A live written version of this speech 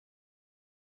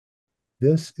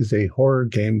This is a horror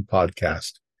game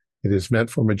podcast. It is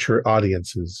meant for mature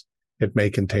audiences. It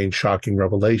may contain shocking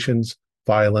revelations,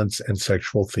 violence, and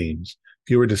sexual themes.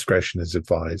 Viewer discretion is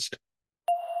advised.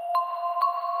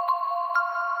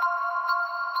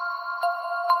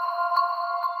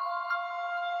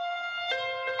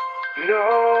 Nobody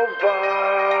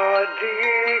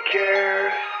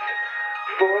cares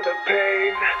for the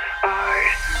pain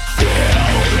I feel.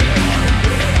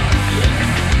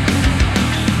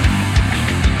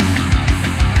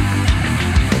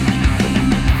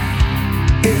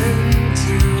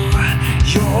 Into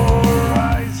your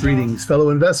eyes. Greetings,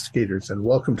 fellow investigators, and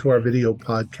welcome to our video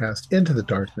podcast, Into the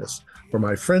Darkness, where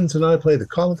my friends and I play the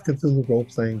Call of Cthulhu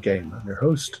role-playing game. I'm your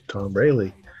host, Tom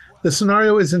Rayleigh. The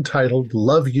scenario is entitled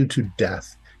Love You to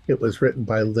Death. It was written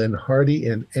by Lynn Hardy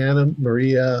and Anna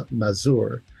Maria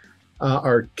Mazur.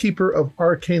 Our keeper of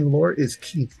arcane lore is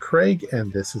Keith Craig,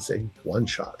 and this is a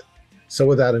one-shot. So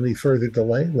without any further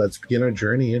delay, let's begin our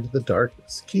journey into the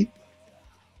darkness. Keith?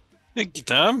 Thank you,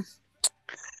 Tom.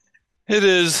 It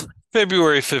is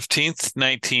February 15th,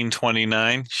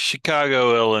 1929,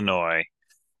 Chicago, Illinois.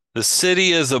 The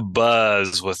city is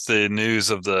abuzz with the news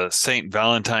of the St.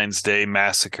 Valentine's Day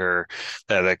massacre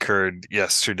that occurred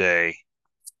yesterday.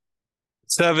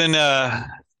 Seven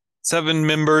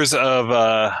members of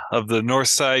the North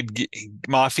Side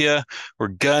Mafia were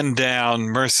gunned down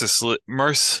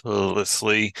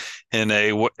mercilessly in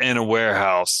a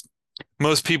warehouse.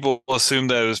 Most people assume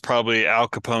that it was probably Al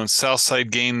Capone's South Side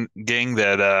gang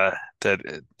that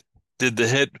did the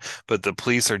hit, but the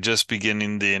police are just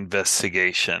beginning the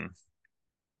investigation.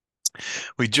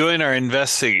 We join our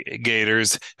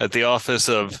investigators at the office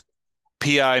of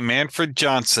P.I. Manfred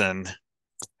Johnson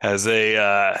as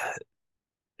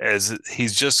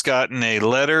he's just gotten a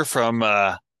letter from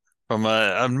an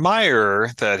admirer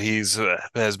that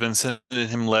has been sending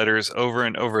him letters over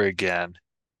and over again,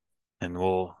 and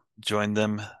we'll join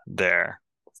them there.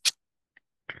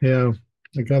 Yeah,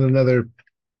 I got another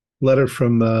letter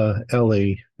from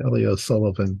Ellie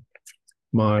O'Sullivan,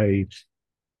 my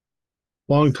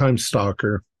longtime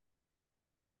stalker,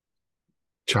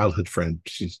 childhood friend.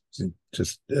 She's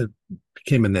just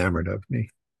became enamored of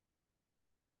me.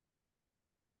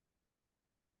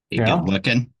 You good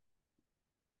looking?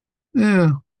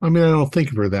 Yeah, I mean, I don't think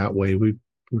of her that way. We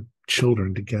were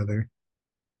children together,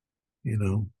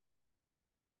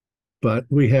 But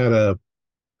we had I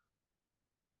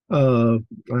had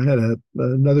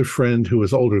another friend who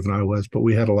was older than I was, but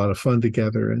we had a lot of fun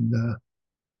together, and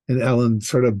Ellen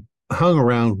sort of hung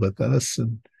around with us,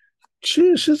 and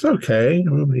she's okay. I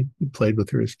mean, we played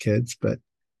with her as kids, but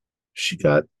she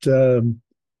got,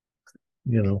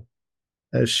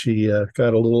 as she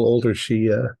got a little older, she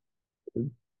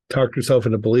talked herself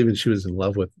into believing she was in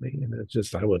love with me, and I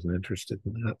wasn't interested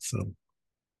in that. So,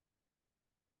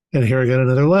 and here I got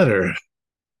another letter.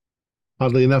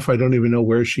 Oddly enough, I don't even know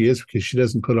where she is because she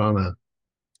doesn't put on a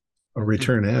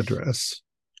return address.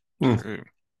 Mm-hmm.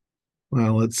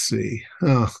 Well, let's see.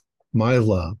 Oh, my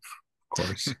love, of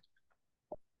course.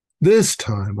 This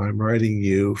time I'm writing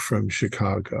you from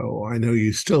Chicago. I know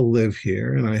you still live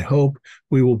here, and I hope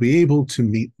we will be able to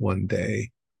meet one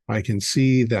day. I can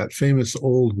see that famous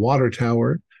old water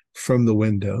tower from the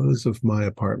windows of my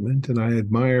apartment, and I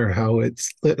admire how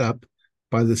it's lit up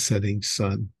by the setting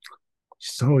sun.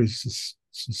 She's always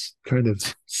just kind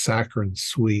of saccharine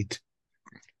sweet.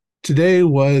 Today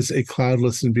was a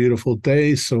cloudless and beautiful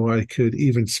day, so I could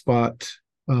even spot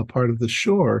part of the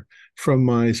shore from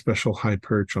my special high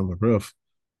perch on the roof.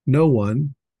 No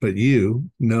one but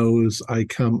you knows I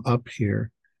come up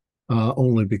here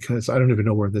only because I don't even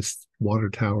know where this water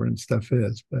tower and stuff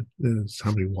is, but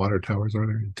how many water towers are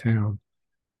there in town?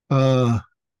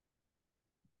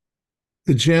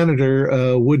 The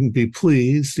janitor wouldn't be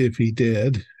pleased if he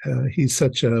did. He's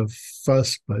such a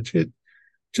fuss budget,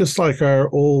 just like our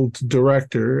old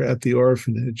director at the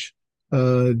orphanage.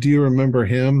 Do you remember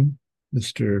him,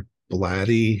 Mr.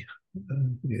 Blatty?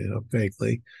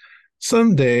 Vaguely.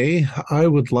 Someday, I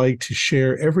would like to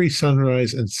share every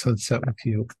sunrise and sunset with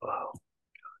you. Oh.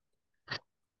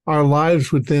 Our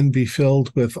lives would then be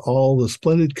filled with all the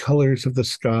splendid colors of the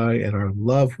sky, and our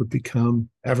love would become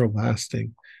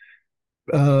everlasting.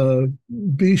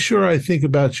 Be sure I think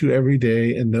about you every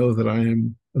day and know that I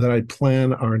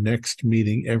plan our next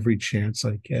meeting every chance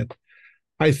I get.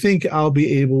 I think I'll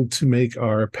be able to make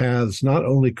our paths not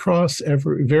only cross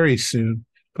very soon,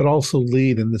 but also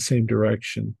lead in the same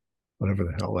direction, whatever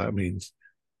the hell that means.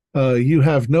 You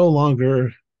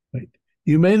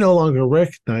may no longer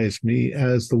recognize me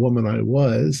as the woman I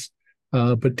was,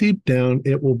 but deep down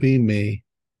it will be me.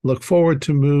 Look forward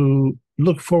to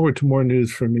more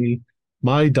news from me.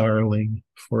 My darling,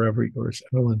 forever yours,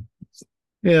 Ellen.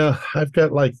 Yeah, I've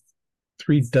got like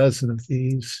 3 dozen of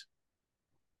these.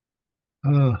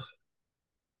 Uh,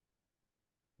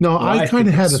 no, Well, I I kind of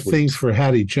think had it's a thing sweet. for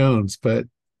Hattie Jones, but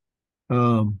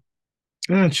um,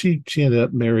 she ended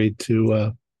up married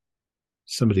to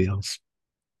somebody else.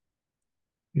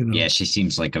 You Yeah, know, she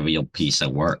seems like a real piece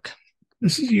of work.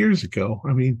 this is years ago.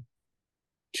 I mean,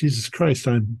 Jesus Christ,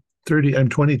 I'm 30. I'm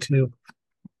 22.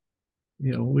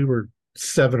 We were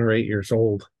 7 or 8 years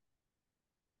old.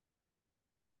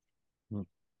 Hmm.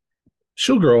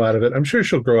 She'll grow out of it. I'm sure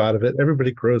she'll grow out of it.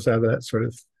 Everybody grows out of that sort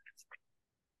of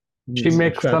She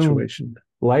makes some infatuation.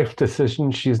 life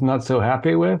decisions she's not so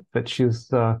happy with that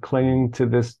she's clinging to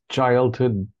this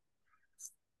childhood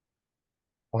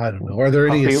I don't know. Are there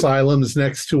any puppy. asylums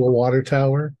next to a water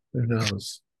tower? Who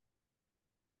knows?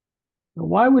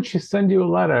 Why would she send you a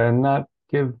letter and not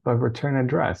give a return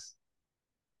address?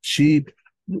 She,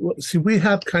 see, we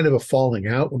had kind of a falling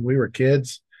out when we were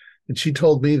kids. And she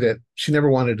told me that she never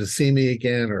wanted to see me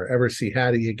again or ever see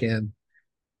Hattie again.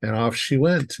 And off she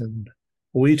went. And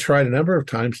we tried a number of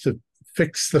times to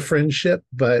fix the friendship,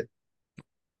 but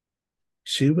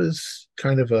she was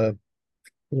kind of a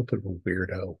little bit of a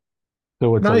weirdo.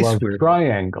 So it's a Nice love weirdo.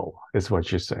 triangle, is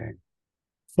what you're saying.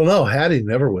 Well, no, Hattie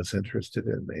never was interested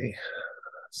in me.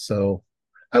 So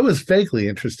I was vaguely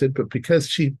interested, but because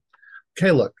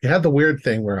okay, look, you had the weird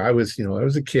thing where I was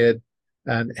a kid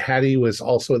and Hattie was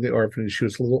also in the orphanage. She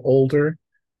was a little older.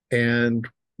 And,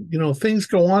 things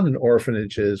go on in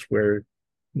orphanages where,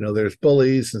 there's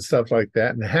bullies and stuff like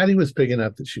that. And Hattie was big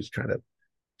enough that she was kind of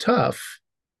tough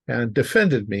and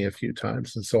defended me a few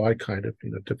times. And so I kind of,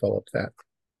 developed that,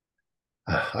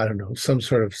 I don't know, some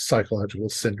sort of psychological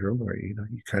syndrome where, you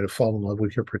kind of fall in love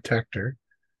with your protector.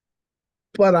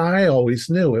 But I always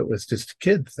knew it was just a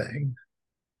kid thing.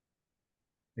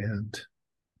 And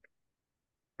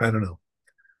I don't know.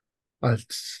 I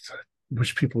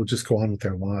wish people would just go on with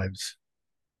their lives.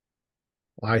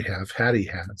 I have. Hattie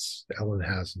has. Ellen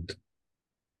hasn't.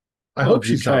 I Well, hope have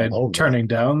you she's not tried lonely. turning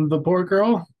down the poor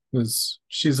girl? Because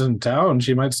she's in town.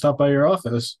 She might stop by your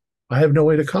office. I have no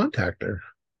way to contact her.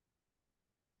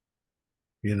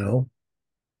 You know,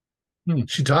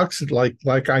 she talks like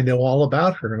I know all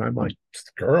about her, and I'm like,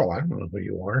 girl, I don't know who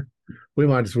you are. We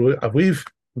might as well.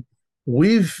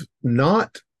 We've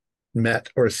not met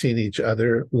or seen each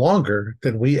other longer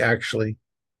than we actually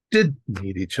did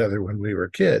meet each other when we were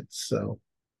kids. So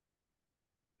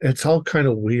it's all kind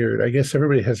of weird. I guess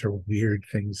everybody has their weird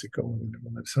things that go on in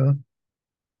their lives, huh?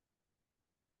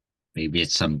 Maybe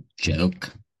it's some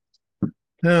joke.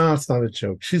 No, it's not a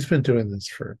joke. She's been doing this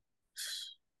for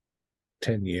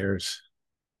 10 years.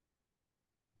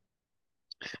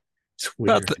 It's About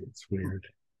weird. the, It's weird.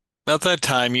 about that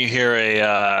time, you hear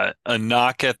a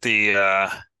knock at the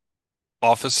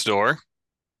office door.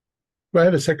 Do I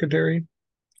have a secretary?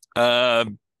 Uh,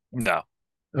 no.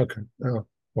 Okay. I'll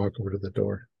walk over to the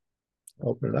door.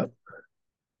 Open it up.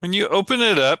 When you open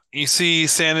it up, you see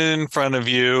standing in front of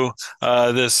you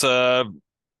this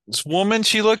woman.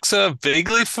 She looks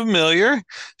vaguely familiar.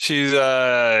 She's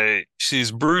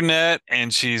brunette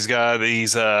and she's got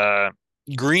these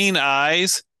green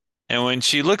eyes. And when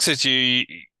she looks at you,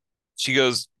 she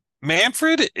goes,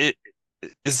 "Manfred,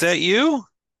 is that you?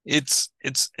 It's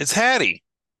Hattie."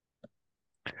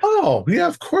 Oh, yeah,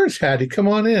 of course, Hattie. Come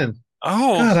on in. God,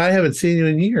 Oh, I haven't seen you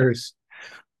in years.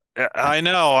 I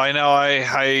know, I know.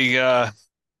 I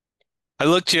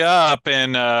looked you up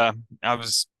and I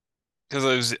was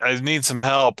because I need some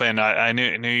help and I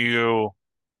knew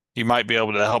you might be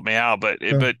able to help me out, but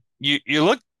Uh, you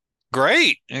look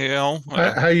great, you know.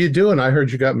 how you doing? I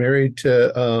heard you got married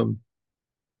to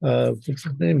what's his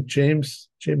name? James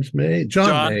May? John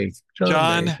John, May. John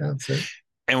May. John, That's it.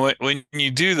 and when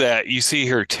you do that, you see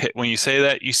her when you say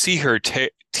that, you see her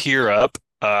tear up,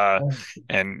 Oh,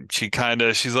 and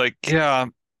she's like, yeah,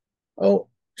 oh,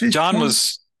 geez, John John.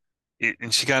 was,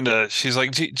 and she's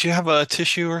like, do you have a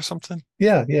tissue or something?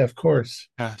 Yeah, yeah, of course.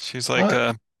 Yeah, she's like,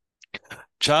 Uh,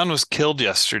 John was killed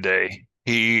yesterday.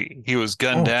 He was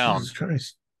gunned oh, Jesus down.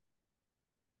 Christ.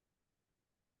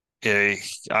 Yeah,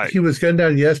 I He was gunned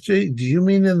down yesterday. Do you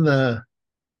mean in the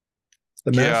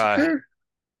yeah. massacre?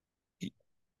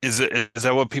 Is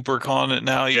that what people are calling it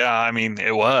now? Yeah, I mean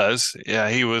it was. Yeah,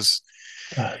 he was.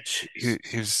 Oh,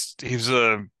 jeez. He was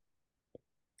a.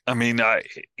 I mean,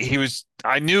 he was.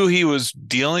 I knew he was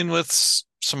dealing with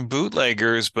some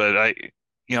bootleggers, but I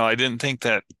didn't think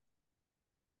that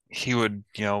he would.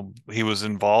 He was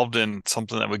involved in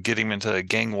something that would get him into a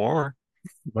gang war.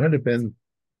 Might have been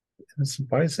some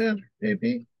bystander,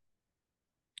 maybe.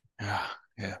 Yeah,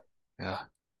 yeah, yeah,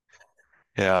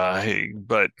 yeah.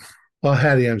 But Oh,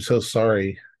 Hattie, I'm so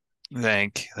sorry.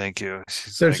 Thank you. If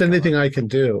She's there's like, anything I can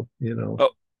do, you know. oh,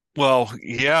 well,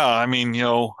 yeah. I mean,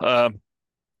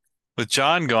 with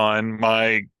John gone,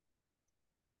 I'm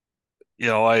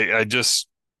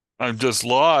just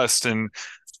lost. And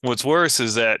what's worse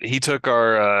is that he took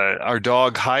our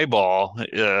dog Highball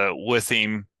with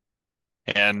him,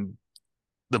 and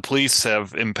the police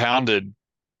have impounded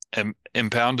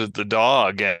the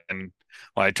dog. And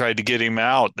when I tried to get him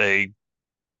out, they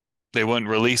wouldn't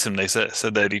release him. They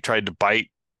said that he tried to bite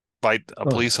a Oh,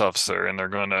 police officer, and they're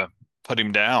going to put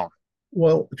him down.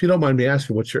 well, if you don't mind me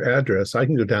asking, what's your address? I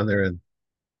can go down there and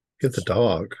get the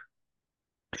dog.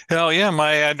 Hell yeah,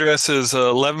 my address is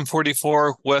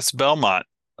 1144 West Belmont,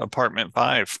 apartment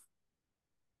 5.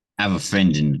 I have a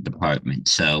friend in the department,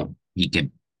 so he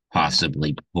could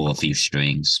possibly pull a few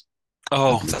strings,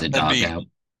 Oh, help get the that'd dog be out.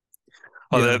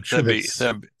 oh Yeah, I'm sure that's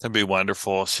that'd be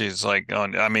wonderful. She's like, oh,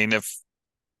 I mean, if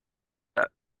I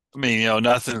mean,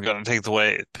 nothing's going to take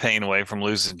the pain away from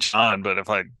losing John, but if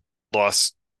I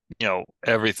lost,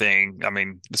 everything, I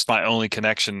mean, it's my only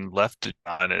connection left to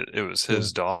John. It was sure,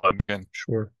 his dog. And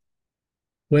sure.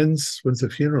 When's the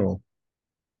funeral?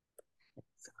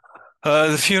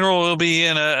 the funeral will be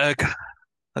in a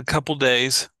couple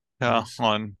days. Nice.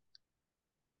 On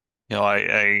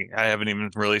I haven't even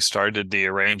really started the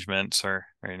arrangements or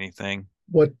anything.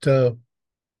 What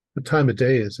time of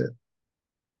day is it?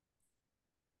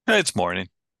 It's morning,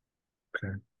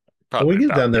 Okay. Well, we probably get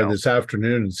about, down there this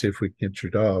afternoon and see if we can get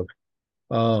your dog.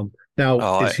 Now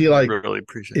oh, I really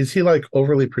appreciate it. is he like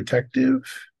overly protective?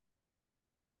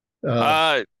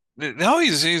 Uh, No,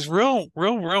 he's real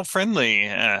friendly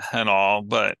and all,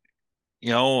 but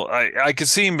I could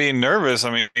see him being nervous.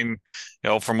 I mean,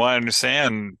 from what I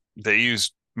understand, they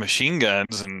use machine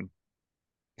guns, and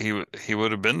he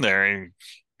would have been there.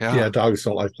 yeah, Yeah. dogs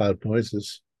don't like loud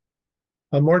noises.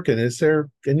 Morgan, is there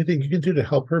anything you can do to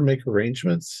help her make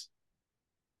arrangements?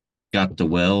 Got the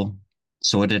will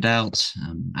sorted out.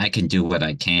 I can do what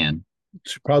I can.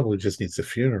 She probably just needs a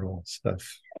funeral and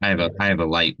stuff. I have a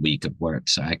light week of work,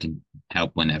 so I can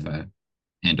help whenever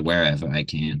and wherever I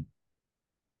can.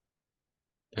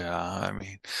 Yeah, I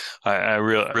mean, I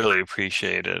really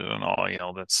appreciate it and all. It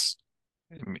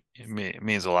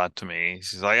means a lot to me.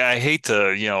 She's like, I hate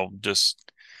to,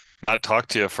 just not talk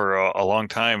to you for a long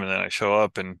time, and then I show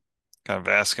up and kind of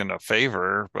asking a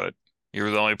favor, but you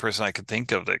were the only person I could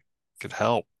think of that could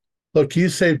help. Look, you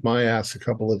saved my ass a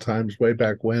couple of times way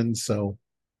back when, so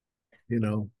you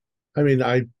know, I mean,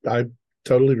 I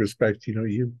totally respect.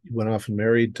 You went off and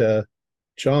married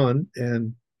John,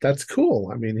 and that's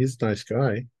cool. I mean, he's a nice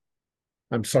guy.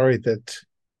 I'm sorry that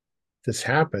this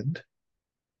happened,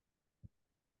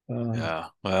 um, Yeah,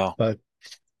 well, but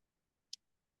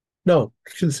no,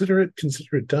 consider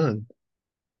it done.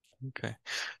 okay.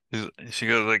 She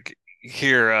goes like,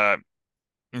 here,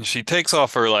 and she takes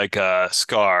off her like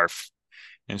scarf,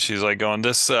 and she's like going,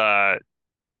 this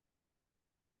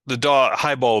the dog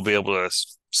Highball will be able to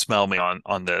smell me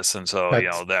on this, and so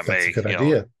that That's a may good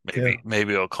idea. Yeah,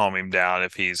 maybe it'll calm him down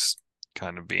if he's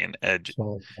kind of being edgy.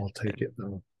 so I'll take it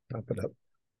and I'll wrap it up.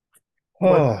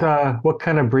 What Oh, what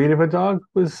kind of breed of a dog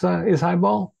was is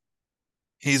Highball?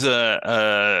 He's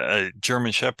a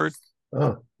German Shepherd.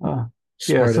 oh, Uh, yeah,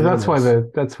 smart so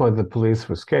animals. that's why the police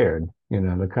were scared.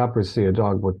 The coppers see a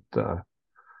dog with the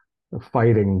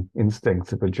fighting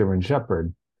instincts of a German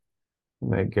Shepherd.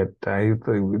 And they get I'm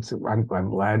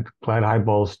glad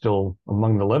Highball's still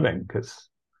among the living because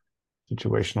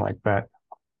situation like that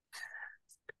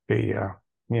be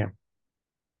yeah.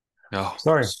 Oh,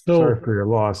 Sorry So, for your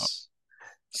loss.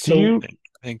 Do so you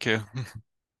thank you.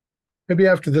 maybe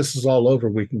after this is all over,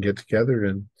 we can get together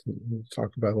and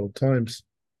talk about old times.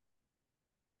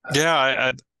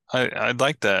 Yeah, I'd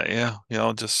like that. Yeah,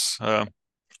 just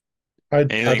I'd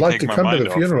anything to like take to my come to mind the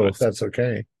off of funeral it. if that's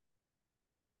okay.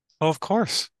 Oh, of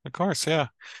course, yeah,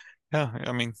 yeah.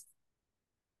 I mean,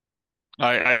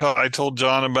 I told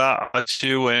John about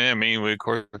you, and I mean, we of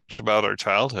course talked about our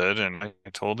childhood, and I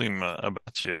told him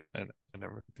about you and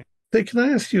everything. Hey, can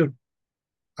I ask you?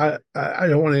 I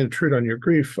don't want to intrude on your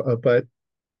grief, but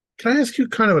can I ask you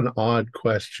kind of an odd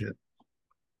question?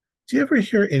 Do you ever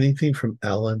hear anything from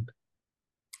Ellen?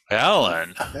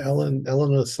 Alan.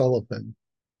 Ellen O'Sullivan?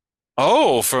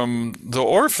 Oh, from the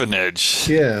orphanage.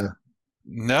 Yeah,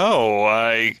 No,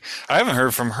 I haven't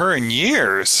heard from her in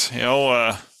years.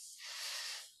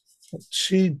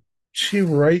 she she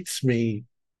writes me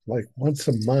like once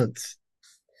a month,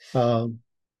 um,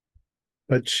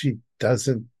 but she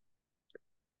doesn't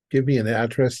give me an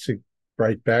address to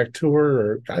write back to her.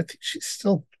 Or I think she's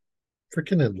still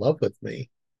freaking in love with me.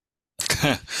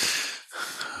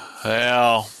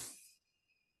 Well,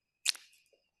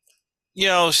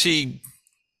 she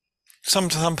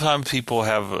sometimes people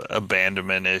have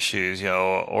abandonment issues,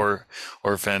 or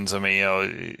orphans. I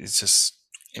mean, it's just,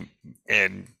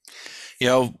 and you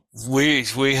know, we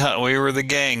were the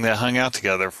gang that hung out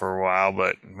together for a while,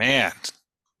 but man,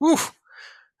 whew,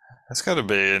 that's got to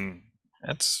be in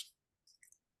that's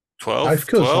Life 12,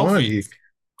 goes on.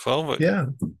 12 Yeah,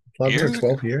 11 or years ago.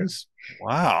 12 years.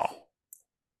 Wow.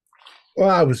 Well,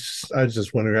 I was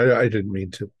just wondering. I didn't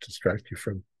mean to distract you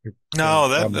from your No,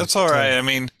 problem at that's the all right. time. I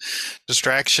mean,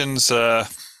 distractions,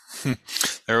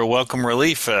 they're a welcome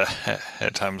relief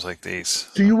at times like these.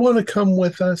 Do you want to come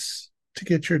with us to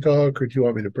get your dog, or do you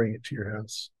want me to bring it to your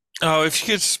house Oh, if you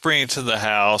could just bring it to the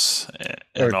house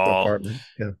or and all, apartment?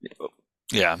 Yeah.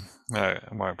 yeah,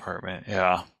 my apartment,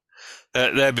 yeah,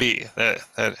 that'd be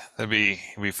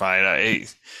fine.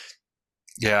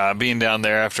 Yeah, being down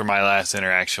there after my last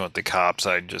interaction with the cops,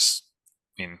 I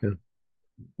mean, Yeah.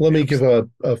 Let me yeah, give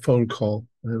a phone call,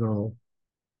 and I'll,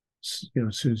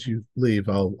 as soon as you leave,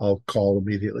 I'll call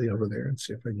immediately over there and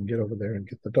see if I can get over there and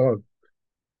get the dog.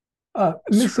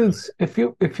 Mrs., if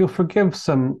you'll forgive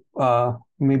some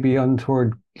maybe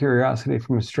untoward curiosity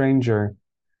from a stranger,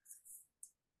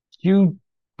 you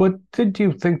what did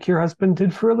you think your husband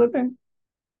did for a living?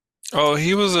 Oh,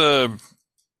 he was a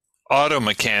auto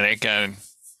mechanic, and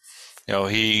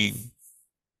he.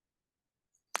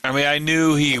 I mean, I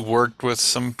knew he worked with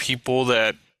some people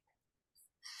that,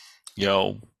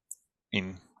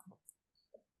 in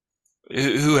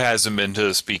who hasn't been to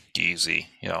a speakeasy.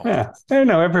 Yeah, I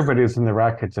know everybody's in the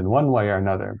rackets in one way or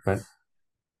another, but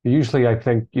usually I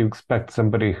think you expect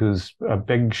somebody who's a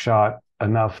big shot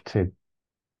enough to,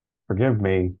 forgive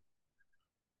me,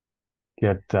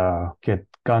 get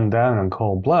gunned down in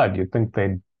cold blood. You'd think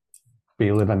they'd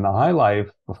be living the high life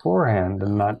beforehand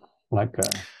and not like a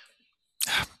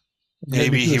Maybe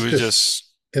Maybe he he was was just just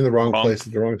in the wrong wrong. place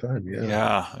at the wrong time. Yeah.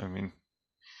 Yeah, I mean,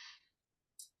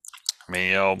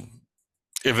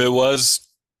 if it was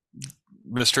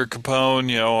Mr.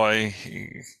 Capone,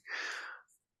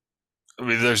 I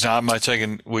mean, there's not much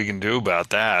we can do about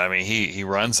that. I mean, he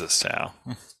runs this now.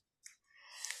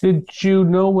 Did you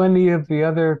know any of the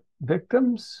other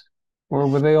victims, or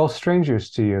were they all strangers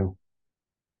to you?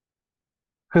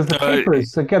 Because the Uh,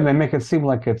 papers, again, they make it seem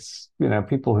like it's,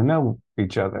 people who know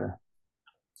each other.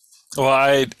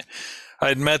 well,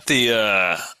 I'd met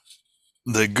the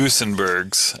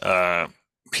Gusenbergs,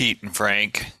 Pete and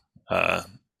Frank, uh,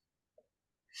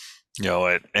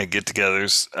 at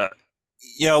get-togethers.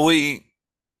 We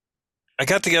I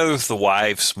got together with the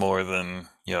wives more than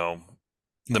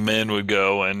the men would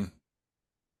go and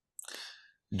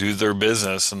do their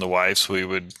business, and the wives we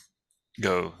would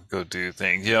go do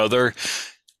things.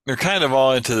 They're kind of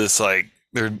all into this, like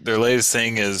their latest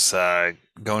thing is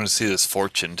going to see this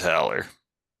fortune teller.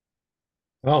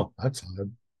 Oh, that's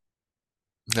odd.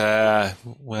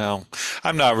 Well,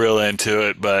 I'm not real into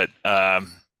it, but I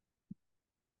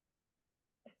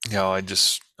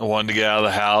wanted to get out of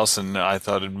the house, and I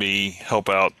thought it'd be help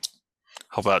out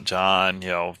John,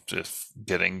 just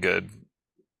getting good.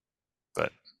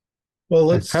 But Well,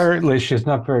 let's. Apparently, she's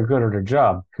not very good at her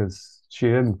job because she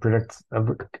didn't predict a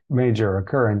major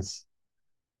occurrence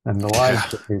and the yeah,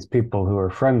 lives of these people who are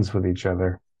friends with each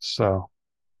other. So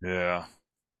yeah,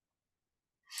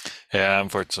 yeah.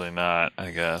 Unfortunately, not.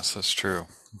 I guess that's true.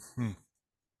 Hmm.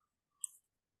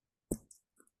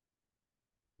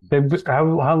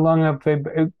 how long have they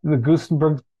been, the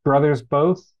Gusenberg brothers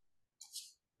both,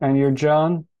 and you're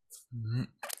John,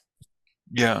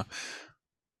 Yeah.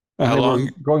 and How they were long?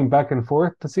 going back and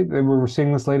forth to see they were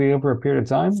seeing this lady over a period of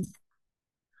time.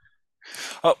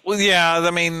 Oh, well, yeah.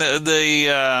 I mean,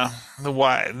 the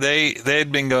wife they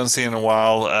had been going seeing a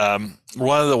while.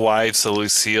 One of the wives, the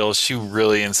Lucille, she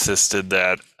really insisted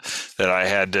that I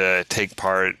had to take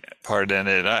part in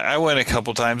it. I went a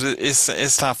couple times.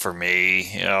 It's not for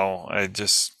me. I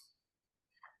just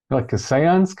Like a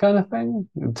seance kind of thing?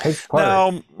 You take part.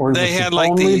 no. Or They was the had like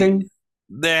phone reading?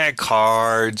 they had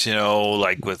cards,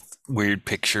 like with weird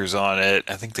pictures on it.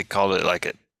 I think they called it like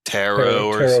a tarot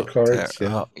or Tarot something. cards.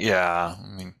 Yeah. Yeah. I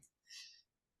mean,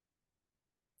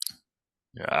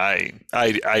 yeah, I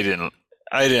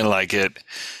didn't like it.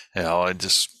 I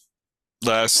just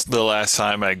the last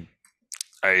time I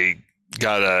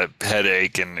got a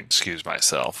headache and excused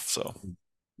myself. So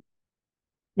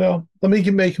Well, let me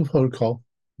make a phone call.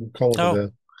 We'll call over oh,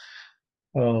 the.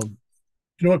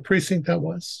 You know what precinct that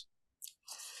was?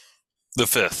 the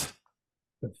fifth.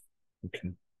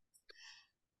 Okay.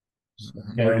 So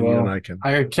Yeah, maybe you and well, I can.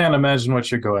 I can't imagine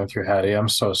what you're going through, Hattie. I'm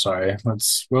so sorry.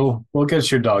 We'll get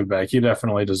your dog back. You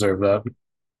definitely deserve that.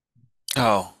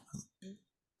 Oh,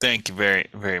 thank you very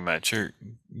very much.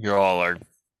 You all are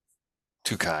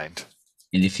too kind.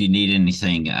 And if you need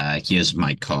anything, here's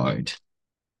my card.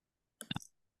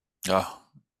 Oh,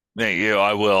 thank you.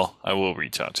 I will. I will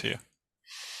reach out to you.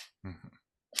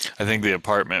 I think the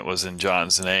apartment was in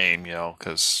John's name,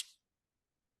 because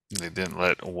they didn't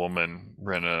let a woman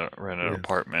rent an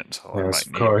apartment. So I Yes,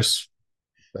 might of course.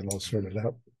 That'll sort it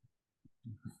out.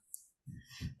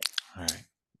 All right.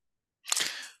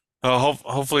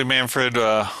 Hopefully, Manfred.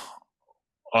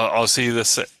 I'll see you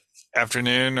this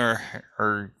afternoon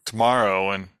or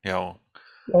tomorrow, and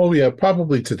Oh yeah,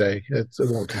 probably today. It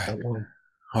won't take that long.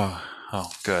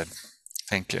 Oh, good.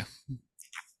 Thank you.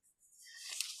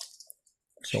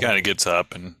 So She kind of gets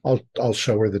up and I'll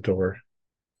show her the door.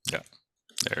 there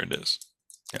it is.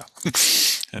 Yeah,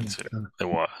 and so it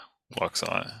walks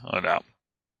on out.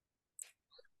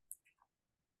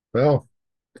 Well,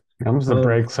 Comes the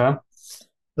brakes, huh?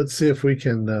 let's see if we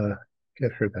can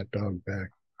get her that dog back.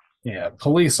 Yeah,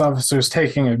 police officers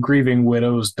taking a grieving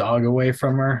widow's dog away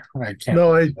from her. I can't.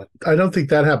 No, I don't think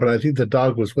that happened. I think the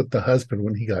dog was with the husband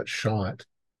when he got shot.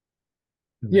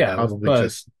 And they Yeah, probably but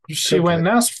just she took went it. and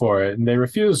asked for it, and they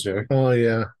refused her. Oh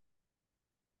yeah.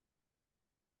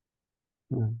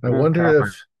 I Yeah, wonder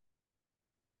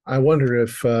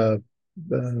copper.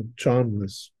 if John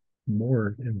was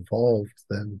more involved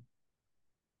than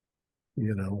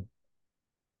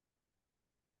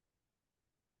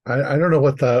I don't know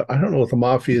what the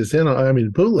mafia is in. I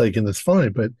mean, bootlegging is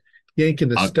fine, but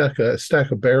yanking a I'll,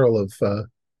 stack a barrel of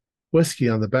whiskey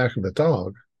on the back of a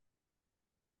dog.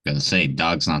 Gonna say,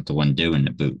 dog's not the one doing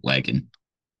the bootlegging.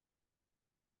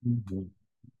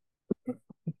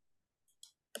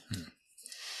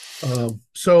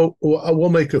 So we'll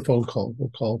make a phone call. We'll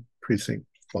call precinct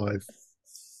 5.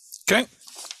 Okay.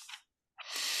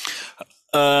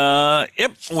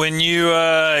 Yep. When you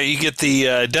get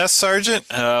the desk sergeant,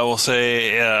 we'll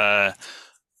say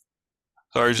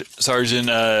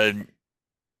Sergeant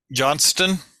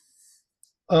Johnston.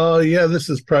 Yeah, this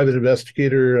is private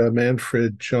investigator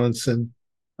Manfred Johnson,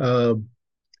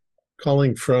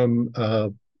 calling from.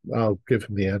 I'll give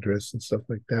him the address and stuff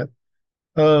like that.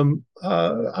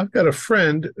 I've got a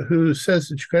friend who says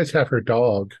that you guys have her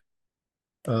dog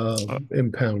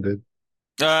impounded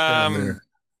down there.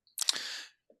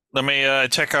 Let me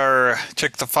check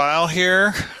the file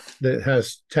here. That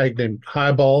has tag name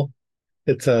Highball.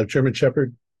 It's a German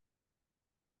Shepherd.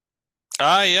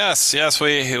 Yes,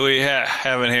 we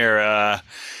have it here.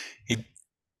 He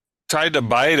tried to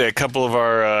bite a couple of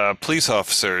our police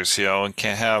officers, and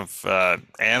can't have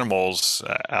animals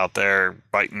out there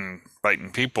biting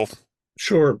people.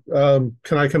 Sure.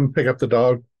 Can I come pick up the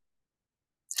dog?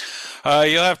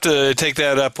 You'll have to take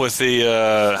that up with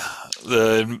the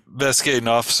investigating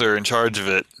officer in charge of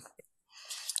it,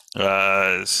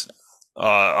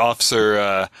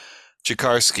 Officer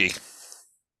Jakarski.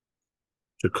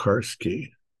 Jakarski.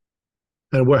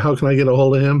 And how can I get a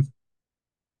hold of him?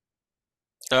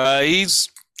 He's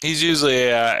usually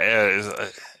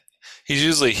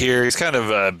here. He's kind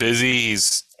of busy.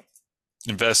 He's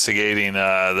investigating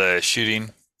the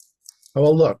shooting. Oh,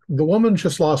 well, look, the woman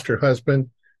just lost her husband,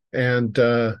 and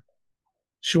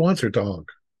she wants her dog.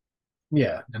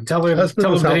 Yeah, and tell him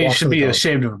Husband was that out he walking should the be dog.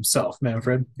 ashamed of himself,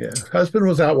 Manfred. Yeah, husband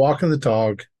was out walking the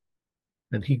dog,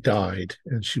 and he died,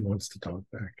 and she wants the dog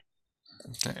back.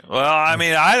 Okay. Well, I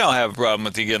mean, I don't have a problem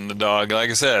with you getting the dog. Like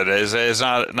I said, it's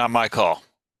not my call.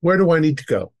 Where do I need to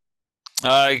go?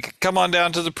 Come on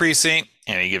down to the precinct,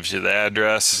 and he gives you the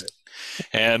address.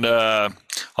 And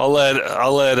I'll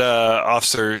let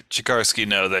Officer Jakarski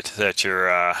know that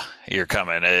you're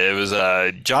coming. It was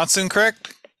Johnson,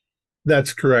 correct?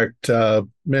 That's correct.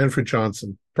 Manfred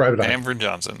Johnson, private eye. Manfred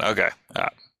Johnson. Okay. All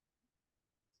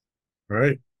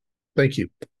right. Thank you.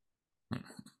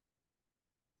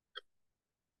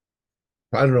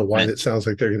 I don't know why it sounds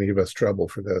like they're going to give us trouble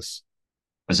for this.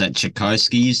 Was that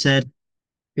Tchaikovsky you said?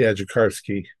 Yeah,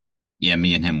 Jakarski. Yeah,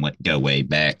 me and him would go way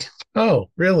back. Oh,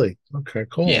 really? Okay,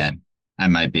 cool. Yeah, I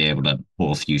might be able to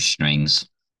pull a few strings,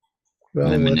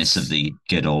 Well, reminisce of the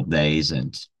good old days,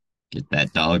 and get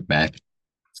that dog back.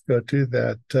 let's go do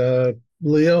that.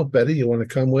 Leo, Betty, you want to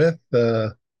come with? Maybe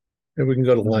we can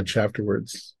go to lunch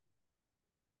afterwards.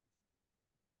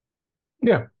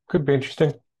 Yeah, could be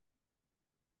interesting.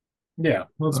 Yeah,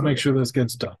 let's make sure this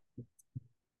gets done.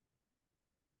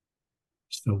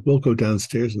 So we'll go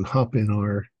downstairs and hop in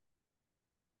our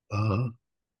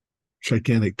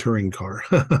gigantic touring car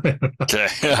Okay.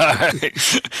 All right.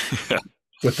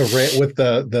 with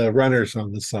the runners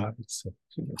on the side. So,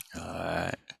 All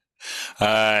right. All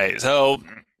right. So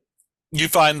you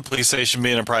find the police station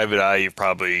being a private eye, you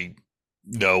probably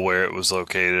know where it was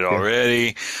located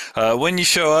already. When you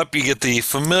show up, you get the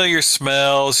familiar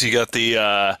smells. You got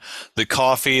the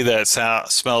coffee that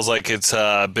smells like it's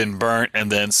been burnt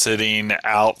and then sitting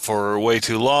out for way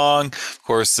too long. Of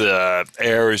course, the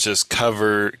air is just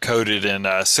coated in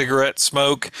cigarette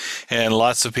smoke, and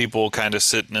lots of people kind of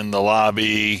sitting in the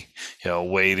lobby,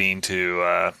 waiting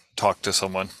to talk to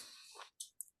someone.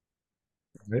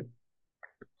 Right.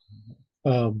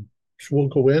 So we'll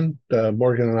go in.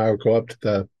 Morgan and I will go up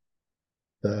to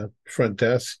the front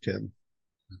desk and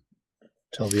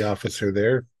tell the officer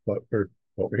there what we're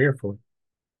here for.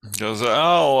 Goes, you're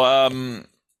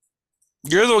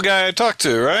the guy I talked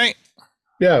to, right?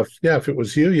 Yeah, if it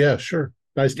was you, yeah, sure.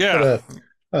 Nice to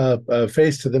put a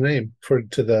face to the name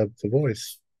to the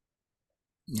voice.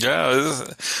 Yeah,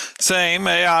 same.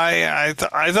 I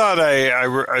thought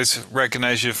I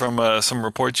recognized you from some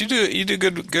reports. You do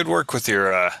good work with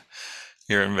your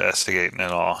investigating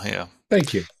and all. Yeah.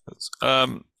 Thank you.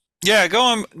 Yeah,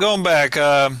 going back.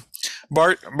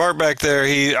 Bart back there.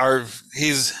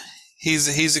 He's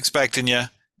expecting you.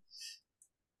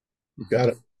 You got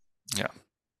it. Yeah.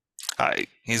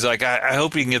 He's like, I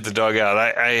hope you can get the dog out.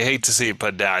 I hate to see it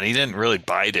put down. He didn't really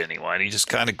bite anyone. He just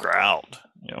kind of growled.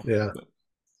 Yeah.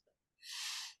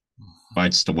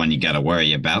 Bart's the one you got to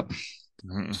worry about.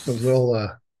 So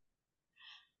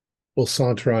we'll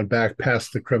saunter on back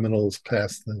past the criminals,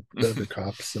 past the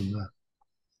cops and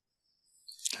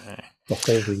the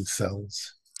holding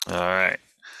cells. All right.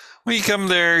 When you come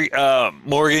there,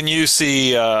 Morgan, you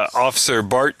see Officer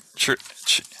Bart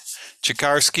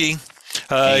Chikarsky.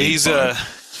 He's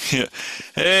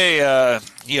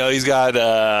he's got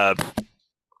a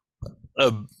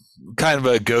kind of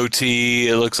a goatee.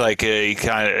 It looks like he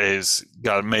kind of is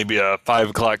got maybe a 5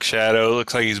 o'clock shadow. It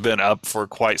looks like he's been up for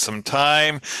quite some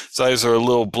time. His eyes are a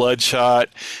little bloodshot,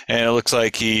 and it looks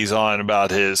like he's on about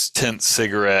his 10th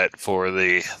cigarette for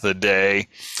the day.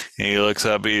 And he looks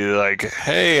up, he's like,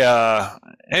 "Hey,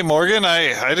 Morgan,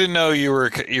 I didn't know you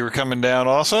were coming down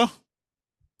also."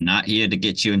 Not here to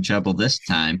get you in trouble this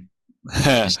time.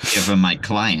 Just give him my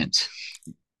client.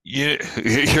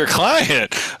 Your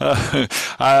client? Well,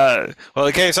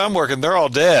 the case I'm working, they're all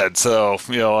dead. So,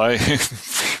 I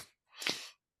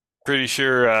pretty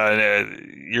sure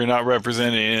you're not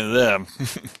representing any of them.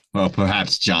 Well,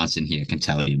 perhaps Johnson here can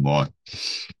tell you more.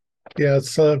 Yeah,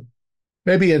 it's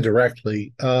maybe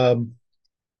indirectly. I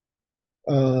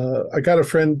got a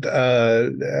friend,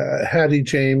 Hattie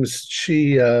James.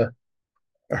 She,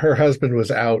 her husband was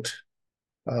out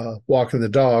walking the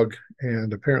dog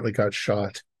and apparently got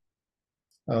shot.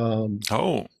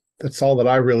 That's all that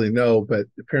I really know, but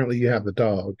apparently you have the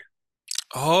dog.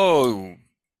 Oh,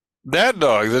 that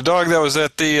dog, the dog that was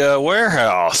at the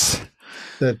warehouse.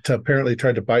 That apparently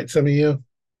tried to bite some of you?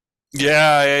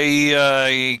 Yeah,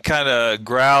 he kind of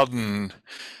growled and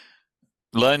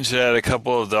lunged at a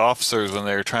couple of the officers when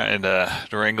they were trying to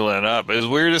wrangle it up. It was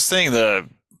the weirdest thing. The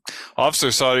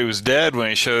officers thought he was dead when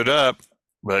he showed up,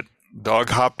 but dog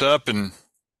hopped up and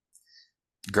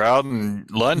growled and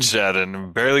lunged at it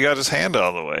and barely got his hand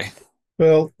out of the way.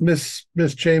 Well, Miss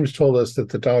James told us that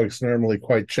the dog's normally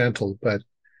quite gentle, but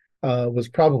was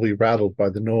probably rattled by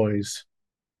the noise.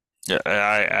 Yeah,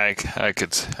 I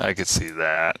could see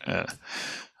that.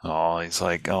 He's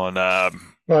like going. Well,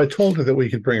 I told her that we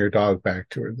could bring her dog back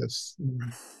to her.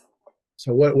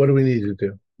 So what do we need to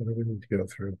do? What do we need to go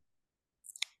through?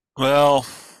 Well,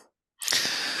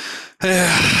 he's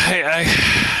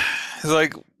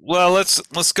like, well,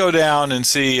 let's go down and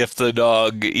see if the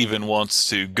dog even wants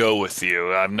to go with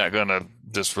you. I'm not gonna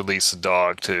just release the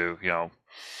dog to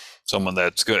someone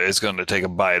that's is going to take a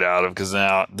bite out of, because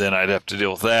then I'd have to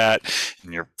deal with that,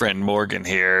 and your friend Morgan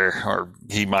here, or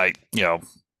he might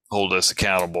hold us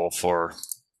accountable for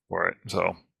it.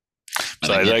 So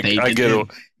I get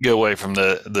away from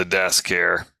the desk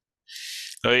here.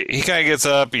 He kind of gets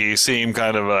up. You see him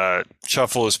kind of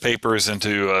shuffle his papers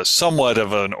into somewhat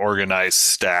of an organized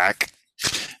stack,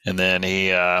 and then he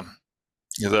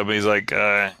gets up. And he's like,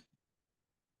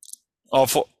 "All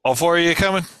four of you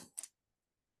coming?"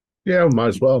 Yeah, might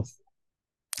as well.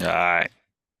 All right,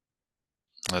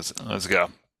 let's go.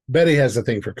 Betty has a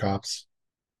thing for cops.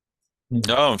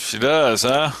 Oh, she does,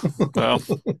 huh? Well,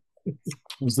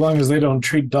 as long as they don't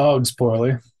treat dogs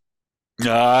poorly.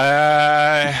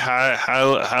 I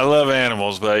love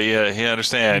animals, but yeah, you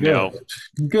understand,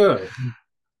 Good.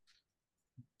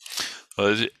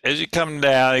 Well, as you come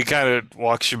down, he kind of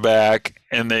walks you back,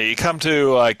 and then you come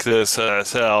to like this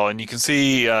cell, and you can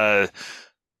see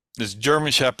this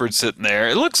German Shepherd sitting there.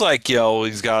 It looks like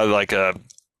he's got like a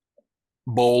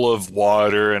bowl of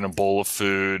water and a bowl of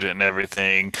food and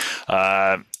everything.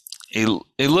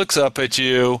 he looks up at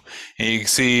you, and you can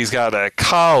see he's got a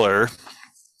collar,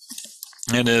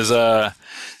 and his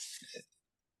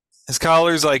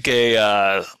collar's like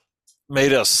a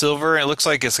made of silver. It looks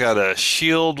like it's got a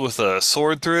shield with a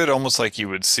sword through it, almost like you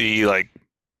would see like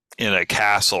in a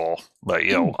castle, but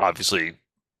obviously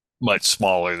much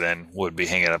smaller than would be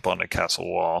hanging up on a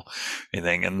castle wall.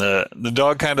 Anything, and the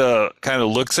dog kind of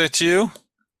looks at you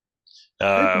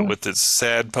with its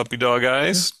sad puppy dog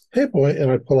eyes. Hey, boy, and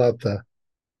I pull out the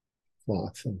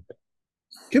cloth and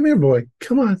come here, boy.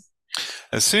 Come on.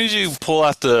 As soon as you pull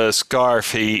out the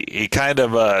scarf, he kind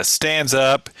of stands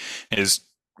up, his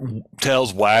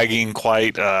tail's wagging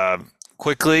quite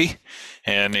quickly,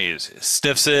 and he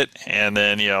sniffs it, and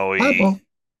then Hi,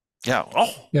 yeah,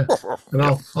 and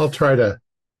I'll try to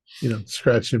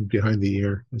scratch him behind the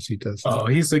ear as he does that. Oh,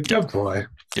 he's a good boy.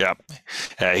 Yeah,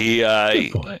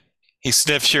 Good boy. he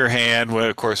sniffs your hand when,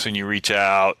 of course, when you reach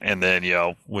out, and then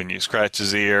when you scratch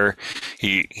his ear,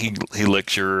 he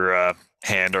licks your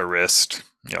hand or wrist.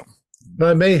 But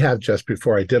I may have just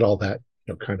before I did all that,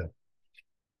 kind of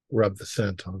rub the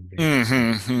scent on me.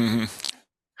 Mm-hmm.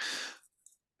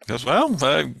 Goes, well,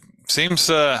 seems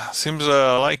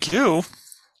like you.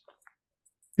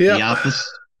 Yeah. The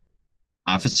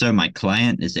officer, my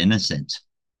client is innocent.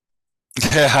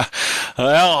 Yeah.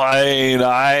 Well,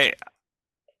 I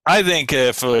think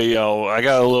if I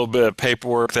got a little bit of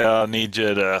paperwork that I need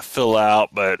you to fill out,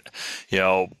 but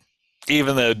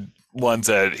even the ones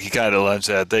that he kind of lunged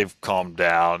at, they've calmed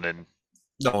down, and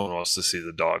no one wants to see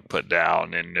the dog put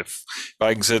down. And if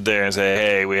I can sit there and say,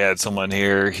 "Hey, we had someone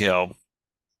here,"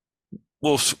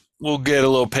 we'll get a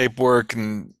little paperwork,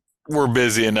 and we're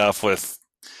busy enough with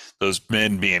those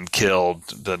men being killed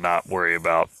to not worry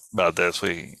about this.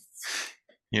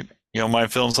 You don't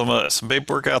mind filling some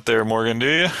paperwork out there, Morgan, do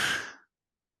you?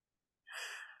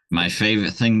 My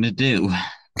favorite thing to do.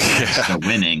 Yeah. The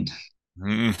winning.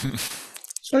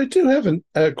 So I do have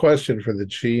a question for the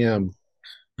GM.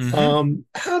 Mm-hmm.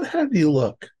 How do you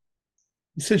look?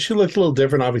 You said she looked a little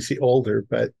different, obviously older,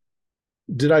 but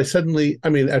did I suddenly,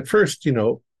 at first, we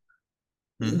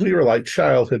were like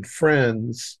childhood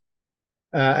friends,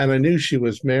 and I knew she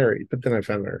was married, but then I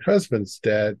found her husband's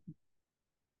dead.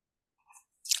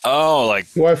 Oh,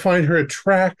 like, do I find her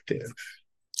attractive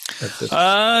at this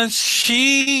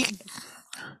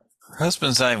her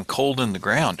husband's not even cold in the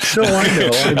ground. No, I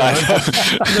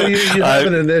know. You have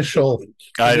an initial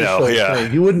I know, yeah.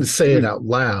 thing. You wouldn't say it out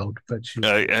loud, but you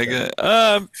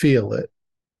feel it.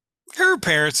 Her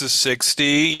parents is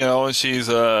 60, and she's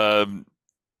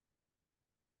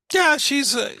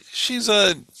she's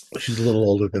a little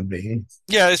older than me.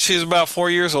 Yeah, she's about 4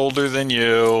 years older than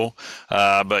you.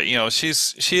 But she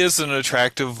is an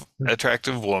attractive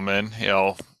woman.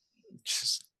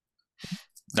 She's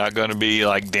not going to be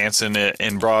like dancing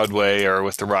in Broadway or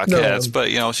with the Rockettes, but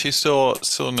she's still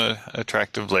an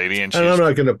attractive lady, and I'm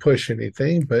not going to push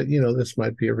anything, but this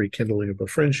might be a rekindling of a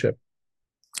friendship.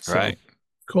 So, right.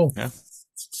 Cool. Yeah.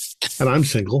 And I'm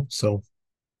single, so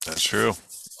that's true.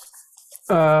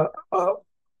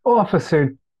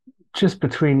 Officer, just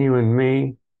between you and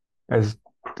me, as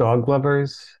dog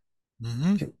lovers,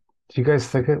 do you guys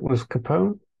think it was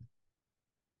Capone?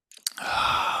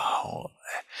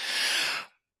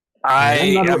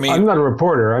 I'm not a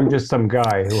reporter. I'm just some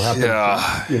guy who happens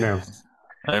to,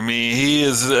 he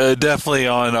is definitely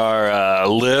on our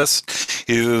list.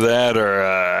 Either that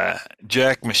or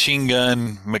Jack Machine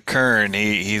Gun McKern.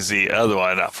 He's the other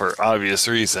one for obvious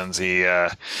reasons. He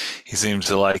seems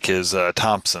to like his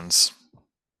Thompsons.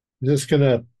 Is this going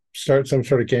to start some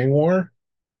sort of gang war?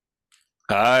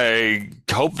 I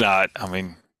hope not.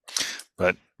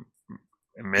 But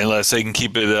unless they can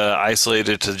keep it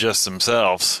isolated to just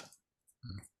themselves.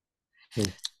 I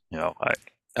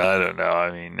don't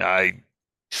know.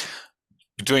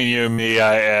 Between you and me,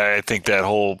 I think that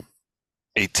whole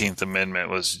 18th Amendment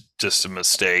was just a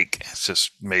mistake. It's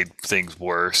just made things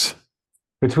worse.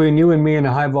 Between you and me and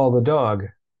a highball the dog,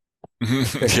 we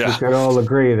could all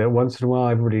agree that once in a while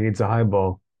everybody needs a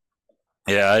highball.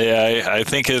 Yeah. I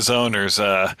think his owners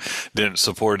didn't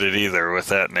support it either with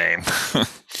that name.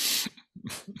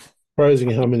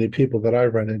 Surprising how many people that I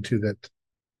run into that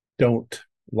don't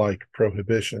like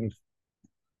prohibition.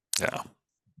 Yeah.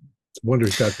 Wonder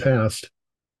if that passed.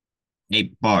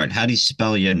 Hey, Bart, how do you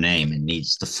spell your name?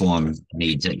 The form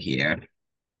needs it here.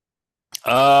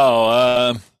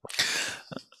 Oh,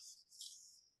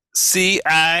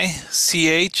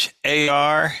 Cicharski.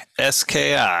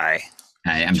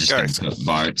 Hey, I'm just going to put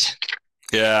Bart.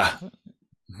 Yeah.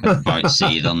 Bart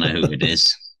C, they'll know who it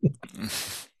is.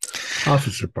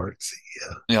 Officer Bartsy.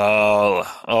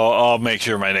 I'll make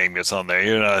sure my name gets on there.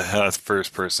 You're not the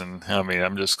first person. I mean,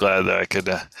 I'm just glad that I could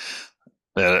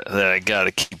that I got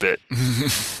to keep it.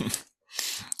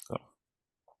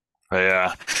 But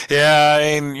yeah.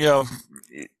 I mean,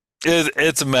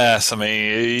 it's a mess. I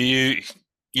mean, you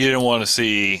didn't want to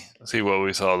see what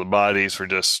we saw. The bodies were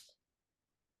just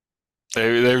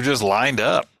they were just lined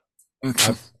up.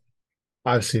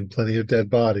 I've seen plenty of dead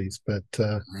bodies, but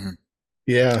Mhm.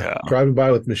 yeah, driving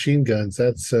by with machine guns,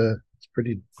 that's it's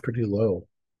pretty low.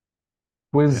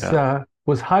 Was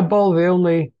Highball the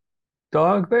only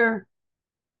dog there?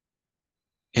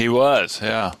 He was,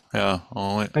 yeah, And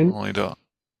only dog.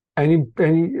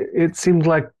 it seemed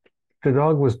like the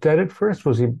dog was dead at first.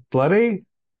 Was he bloody?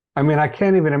 I mean, I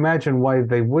can't even imagine why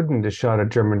they wouldn't have shot a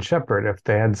German Shepherd if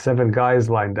they had 7 guys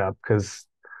lined up, because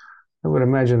I would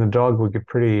imagine the dog would get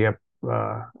pretty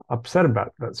upset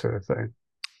about that sort of thing.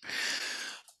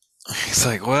 He's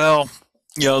like, well,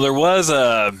 there was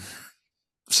a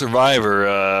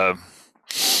survivor,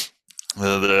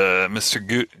 the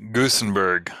Mr.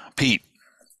 Gusenberg, Pete,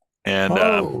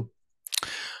 and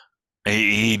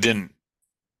he didn't.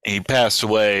 He passed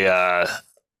away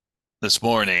this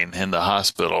morning in the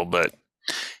hospital, but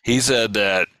he said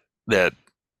that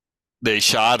they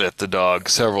shot at the dog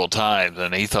several times,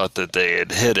 and he thought that they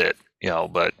had hit it,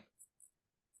 but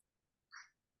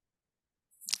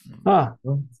Huh.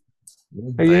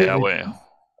 yeah,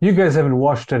 You guys haven't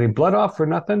washed any blood off or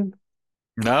nothing?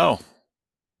 no.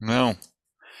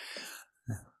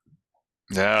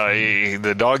 Yeah,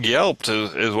 the dog yelped,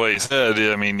 is what he said.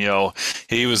 I mean,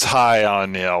 he was high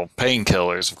on,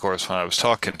 painkillers, of course, when I was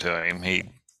talking to him. He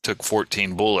took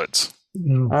 14 bullets.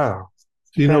 Oh.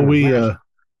 We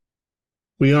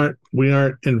aren't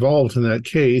involved in that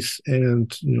case,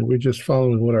 and we're just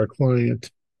following what our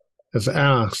client has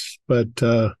asked. But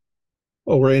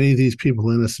were any of these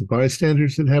people innocent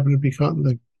bystanders that happened to be caught in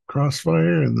the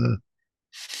crossfire and the?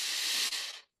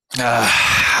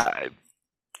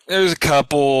 There's a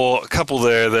couple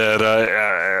there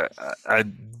that I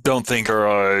don't think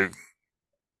are.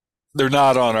 They're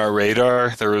not on our radar.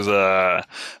 There was a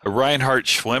Reinhard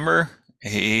Schwimmer.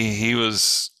 He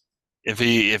was, if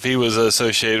he was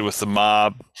associated with the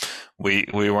mob, we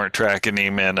weren't tracking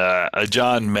him. And a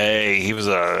John May, he was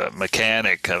a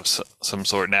mechanic of some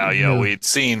sort. Now, we'd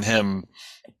seen him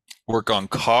work on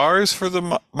cars for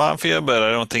the mafia, but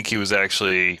I don't think he was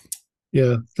actually.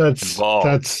 Yeah,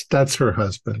 involved. That's her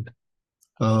husband.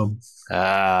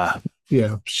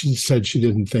 Yeah, she said she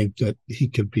didn't think that he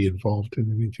could be involved in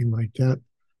anything like that.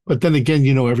 But then again,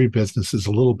 every business is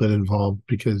a little bit involved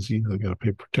because they got to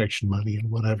pay protection money and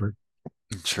whatever.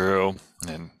 True,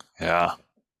 and yeah.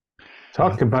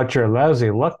 Talk about your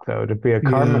lousy luck, though. To be a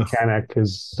car mechanic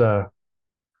is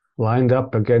lined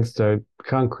up against a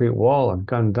concrete wall and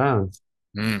gunned down.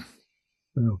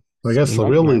 Well, I guess the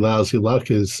really lousy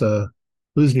luck is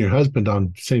losing your husband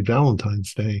on St.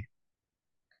 Valentine's Day.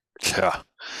 Yeah.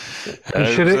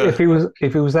 If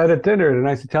he was at a dinner at a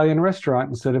nice Italian restaurant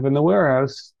instead of in the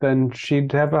warehouse, then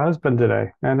she'd have a husband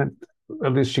today, and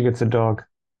at least she gets a dog.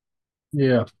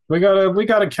 Yeah, we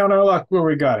gotta count our luck where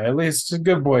we got it. At least a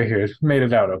good boy here made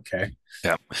it out okay.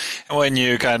 Yeah, and when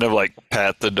you kind of like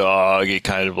pat the dog, he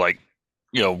kind of like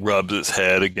rubs his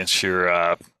head against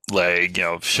your leg,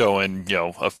 showing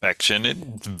affection.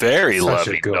 It's very Such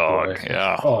loving a good dog. boy.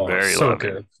 Yeah, very so loving.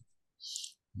 good.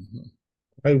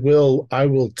 I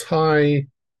will tie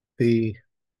the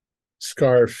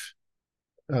scarf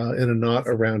in a knot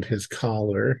around his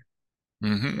collar.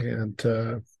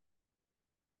 And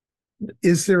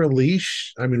is there a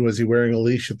leash? I mean, was he wearing a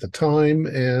leash at the time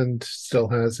and still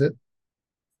has it?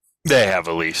 They have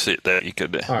a leash that you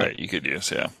could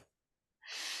use. Yeah.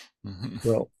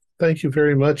 Well, thank you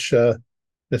very much, Mr.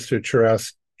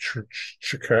 Chikarsky.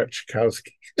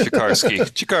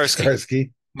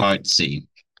 Bartsy.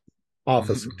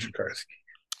 Officer Chikarsky.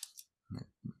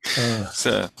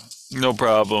 So, no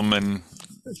problem. And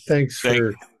thanks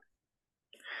for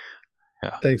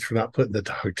not putting the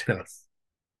dog down.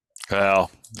 Well,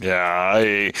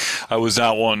 yeah, I was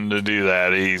not wanting to do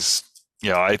that. He's,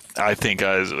 I think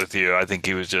I was with you. I think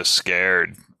he was just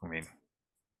scared. I mean,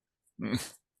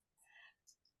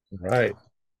 right.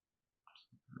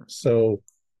 So,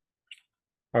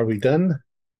 are we done?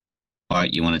 All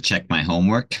right, you want to check my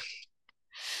homework?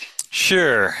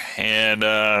 Sure. And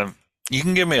you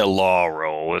can give me a law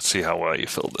roll. Let's see how well you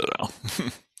filled it out.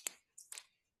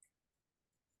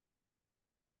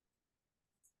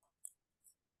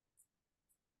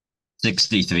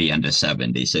 63 under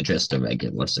 70, so just a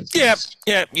regular success.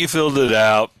 Yep, you filled it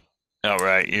out. All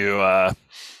right, you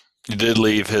You did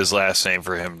leave his last name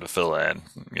for him to fill in.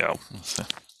 So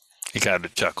he kind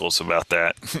of chuckles about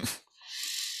that.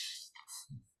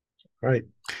 Right.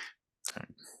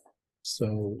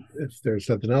 So if there's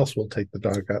nothing else, we'll take the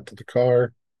dog out to the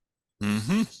car.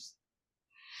 Mm-hmm.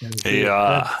 And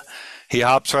He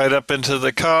hops right up into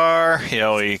the car.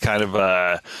 He kind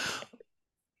of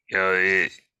he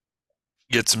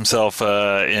gets himself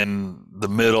in the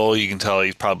middle. You can tell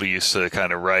he's probably used to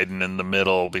kind of riding in the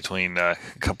middle between a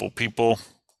couple people.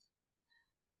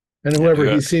 And whoever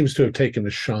he seems to have taken a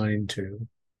shine to,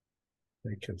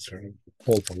 they can sort of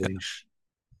hold the leash.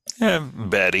 Yeah,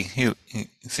 Betty. He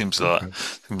seems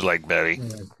seems like Betty.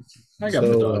 I got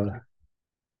the dog.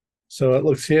 So it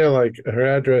looks here like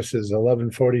her address is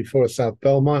 1144 South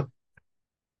Belmont.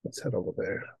 Let's head over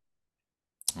there.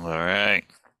 All right.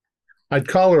 I'd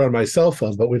call her on my cell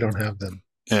phone, but we don't have them.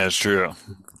 Yeah, it's true.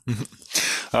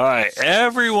 All right.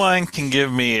 Everyone can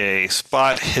give me a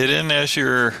spot hidden as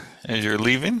you're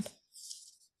leaving.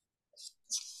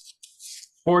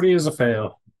 40 is a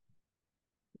fail.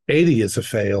 80 is a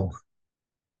fail.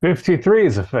 53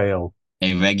 is a fail.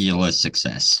 A regular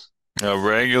success. A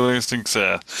regular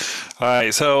success. All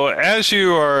right. So as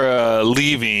you are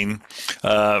leaving,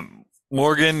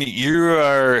 Morgan,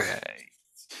 you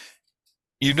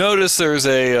notice there's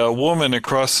a woman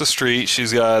across the street.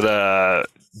 She's got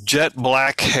jet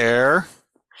black hair,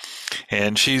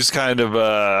 and she's kind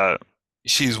of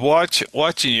she's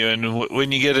watching you. And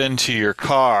when you get into your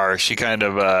car, she kind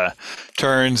of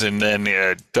turns and then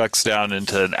ducks down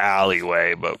into an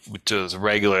alleyway, but which was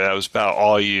regular. That was about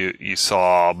all you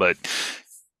saw. But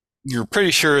you're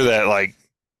pretty sure that like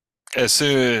as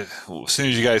soon as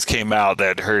you guys came out,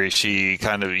 that she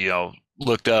kind of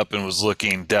looked up and was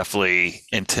looking definitely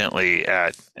intently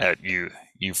at you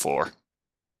four.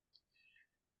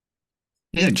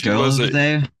 Yeah, girl over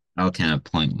there. I'll kind of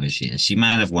point where she is. She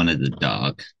might have wanted the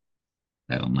dog.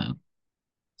 I don't know.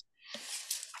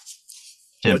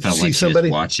 Kind of felt like she was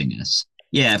watching us.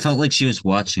 Yeah, it felt like she was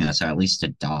watching us, or at least a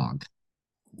dog.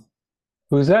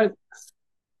 Who's that?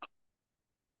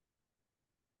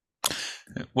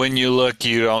 When you look,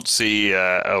 you don't see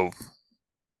a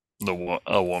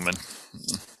woman.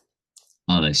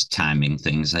 Oh, there's timing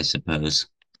things, I suppose.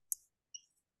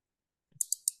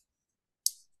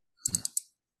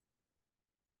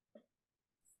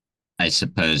 I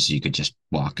suppose you could just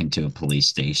walk into a police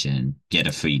station, get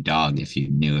a free dog if you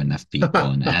knew enough people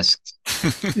and asked.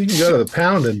 You can go to the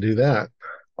pound and do that.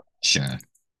 Sure.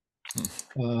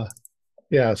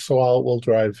 Yeah, so we'll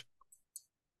drive.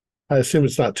 I assume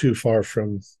it's not too far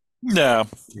from. No,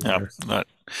 not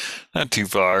too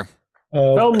far.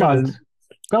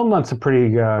 Belmont's a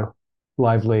pretty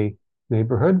lively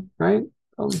neighborhood, right?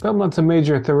 Belmont's a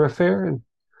major thoroughfare, and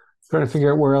trying to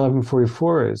figure out where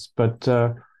 1144 is. But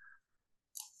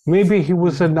maybe he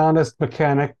was an honest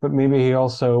mechanic, but maybe he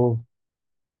also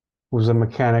was a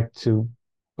mechanic to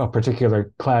a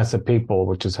particular class of people,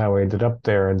 which is how he ended up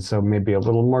there. And so maybe a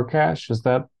little more cash. Is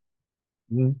that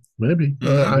maybe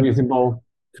reasonable?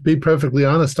 To be perfectly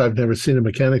honest, I've never seen a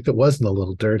mechanic that wasn't a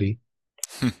little dirty.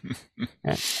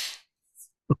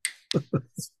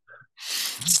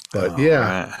 But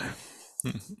yeah.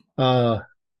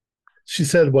 She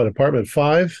said, what, apartment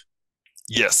 5?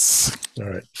 Yes. All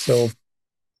right. So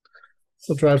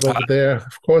we'll drive over there.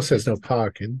 Of course, there's no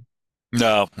parking.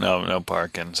 No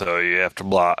parking. So you have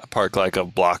to park like a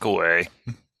block away.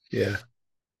 Yeah.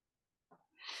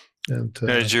 And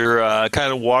as you're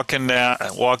kind of walking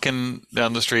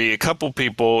down the street, a couple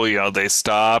people, they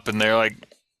stop and they're like,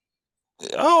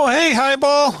 "Oh, hey,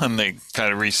 highball," and they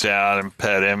kind of reach out and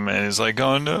pet him, and he's like,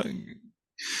 "Oh no."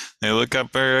 They look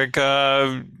up, Eric.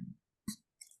 Are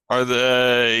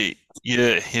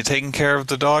you taking care of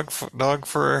the dog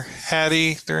for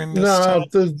Hattie during this time?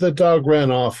 No, the dog ran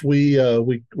off.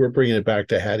 We're bringing it back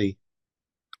to Hattie.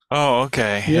 Oh,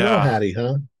 okay. You know Hattie,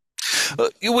 huh?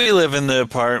 We live in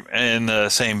the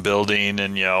same building,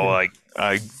 and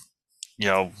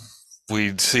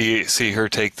we'd see her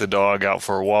take the dog out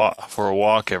for a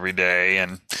walk every day,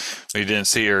 and we didn't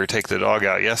see her take the dog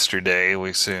out yesterday. We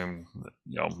assumed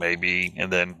maybe,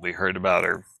 and then we heard about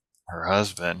her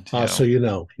husband. So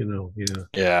yeah.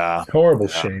 Yeah. Horrible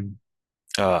shame.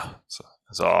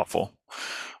 It's awful.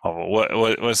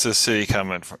 What's this city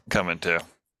coming to?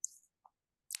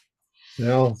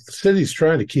 Well, the city's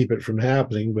trying to keep it from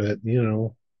happening, but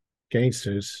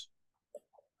gangsters.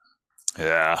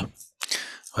 Yeah.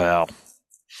 Well,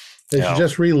 they should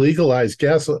just re-legalize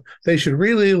gasoline. They should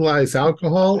re-legalize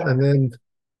alcohol, and then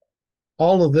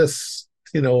all of this,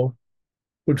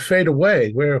 would fade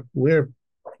away. We're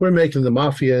making the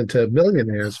mafia into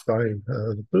millionaires by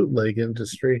the bootleg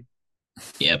industry.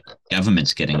 Yep.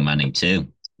 Government's getting money too.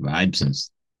 Bribes and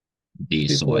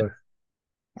these People sort.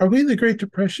 are we in the Great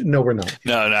Depression? No, we're not.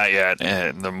 No, not yet.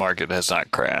 And the market has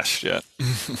not crashed yet.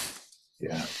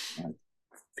 Yeah.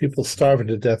 People starving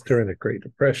to death during the Great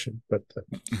Depression, but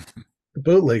the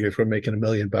bootleggers were making $1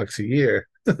 million a year.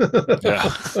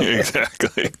 Yeah,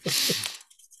 exactly.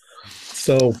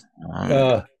 So,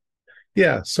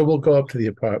 yeah, so we'll go up to the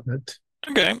apartment.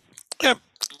 Okay. Yep.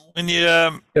 When you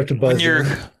You have to buzz in.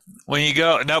 when you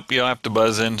go, nope, you don't have to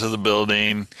buzz into the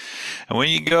building. And when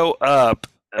you go up,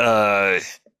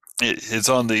 it's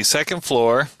on the second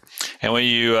floor. And when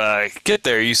you get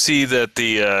there, you see that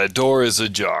the door is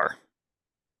ajar.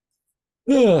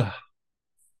 Knock,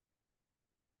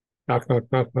 knock,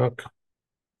 knock, knock.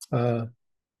 When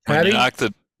Patty? you knock,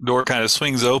 the door kind of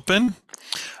swings open.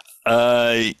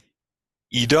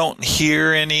 You don't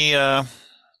hear any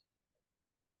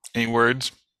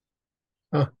words.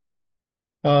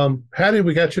 Patty,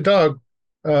 we got your dog.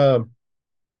 We're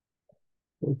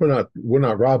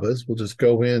not robbers. We'll just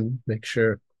go in, make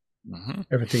sure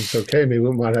everything's okay. Maybe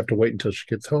we might have to wait until she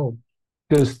gets home.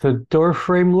 Does the door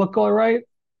frame look all right?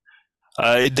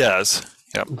 It does.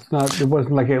 Yep. It's not. It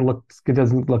wasn't like it looked. It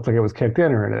doesn't look like it was kicked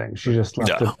in or anything. She just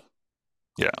left it.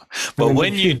 Yeah. But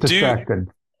when you distracted.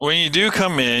 When you do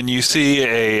come in, you see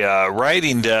a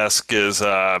writing desk is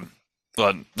well,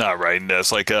 not writing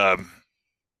desk, like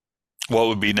what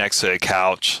would be next to a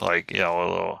couch, like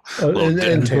a little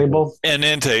end table. An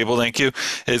end table. Thank you.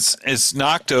 It's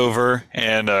knocked over,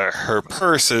 and her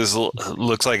purse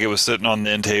looks like it was sitting on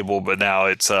the end table, but now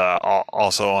it's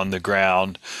also on the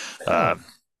ground. I'm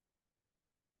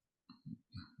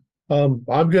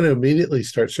going to immediately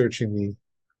start searching the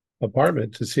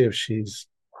apartment to see if she's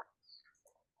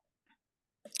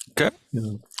okay.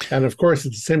 And of course,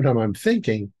 at the same time, I'm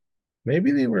thinking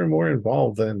maybe they were more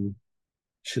involved than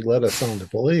she led us on to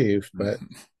believe, but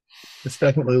this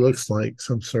definitely looks like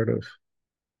some sort of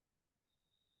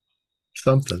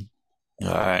something. All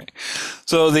right.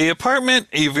 So the apartment,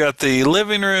 you've got the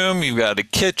living room, you've got a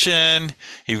kitchen,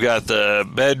 you've got the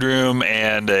bedroom,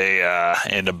 and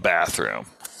a bathroom.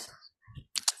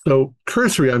 So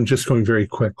cursory, I'm just going very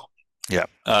quick. Yeah.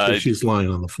 She's lying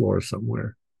on the floor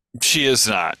somewhere. She is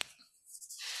not.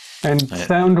 And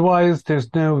sound-wise,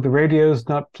 the radio's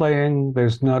not playing.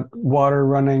 There's not water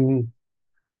running.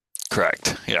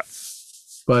 Correct. Yeah.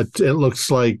 But it looks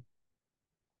like,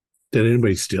 did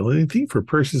anybody steal anything? For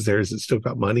purses there, has it still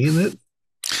got money in it?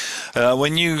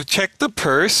 When you check the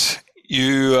purse,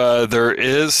 there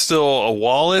is still a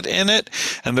wallet in it,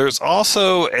 and there's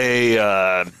also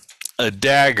a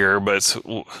dagger, but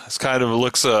it's kind of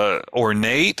looks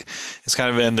ornate. It's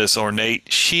kind of in this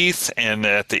ornate sheath, and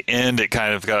at the end, it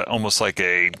kind of got almost like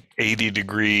a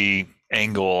 80-degree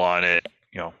angle on it.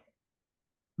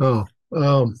 Oh,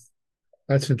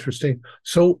 that's interesting.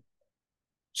 So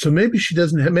maybe she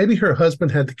doesn't have. Maybe her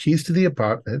husband had the keys to the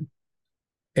apartment,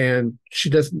 and she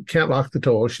can't lock the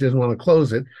door. She doesn't want to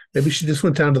close it. Maybe she just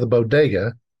went down to the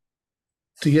bodega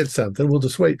to get something. We'll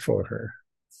just wait for her.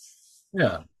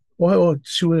 Yeah. Well,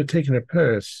 she would have taken her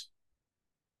purse.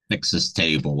 Fix this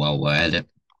table while we're at it.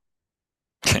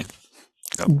 Okay.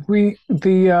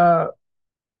 The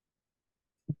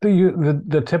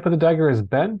tip of the dagger is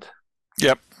bent.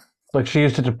 Yep. Like she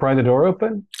used it to pry the door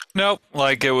open. Nope.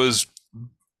 Like it was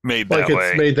made that way.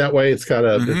 Like it's made that way. It's got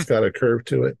a curve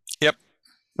to it. Yep.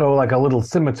 Oh, like a little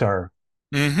scimitar.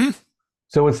 Mm-hmm.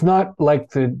 So it's not like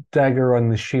the dagger on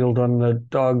the shield on the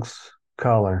dog's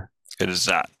collar. It is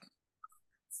not.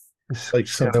 It's like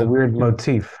got a weird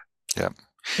motif. Yep.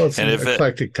 Well, it's an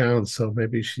eclectic town, so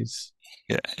maybe she's.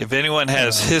 Yeah. If anyone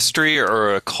has history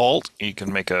or a cult, you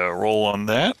can make a roll on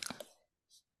that.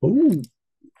 Ooh,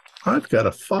 I've got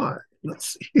a 5.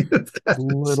 Let's see. A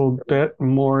little bit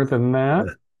more than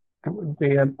that. It would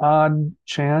be an odd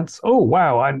chance. Oh,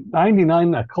 wow. A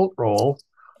 99 occult roll.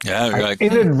 Yeah, I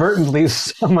inadvertently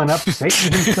summon up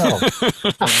Satan himself.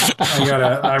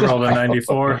 I rolled a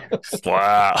 94.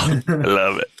 Wow. I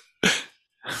love it.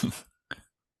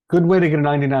 Good way to get a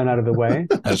 99 out of the way.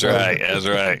 That's right. That's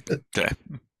right. Okay.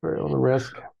 For a little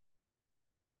risk.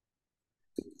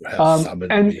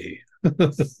 And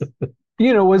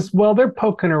while they're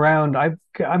poking around, I'm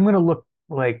going to look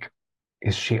like,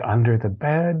 is she under the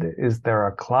bed? Is there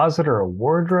a closet or a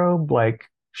wardrobe? Like,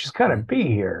 she's got to be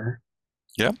here.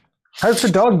 Yep. How's the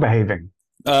dog behaving?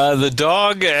 The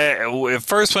dog, at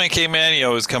first when it came in,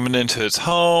 was coming into its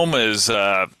home,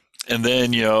 and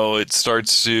then, it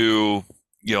starts to,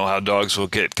 how dogs will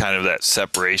get kind of that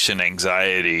separation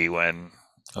anxiety when,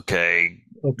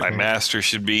 my master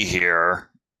should be here.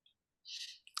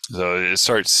 So it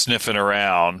starts sniffing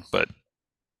around, but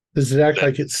Does it act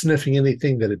like it's sniffing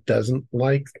anything that it doesn't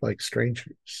like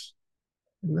strangers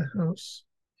in the house?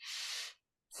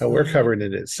 Oh, we're covered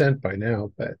in its scent by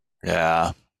now, but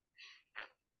Yeah.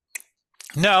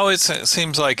 No, it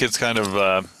seems like it's kind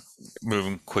of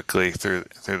moving quickly through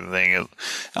the thing.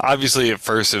 Obviously, at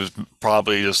first, it was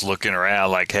probably just looking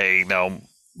around, like, "Hey, no,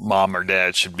 mom or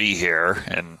dad should be here,"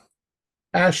 and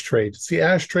ashtray. Does the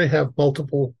ashtray have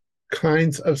multiple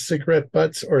kinds of cigarette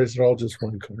butts, or is it all just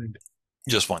one kind?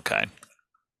 just one kind.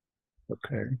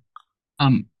 Okay.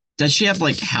 Does she have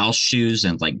like house shoes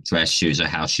and like dress shoes or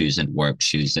house shoes and work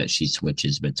shoes that she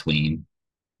switches between?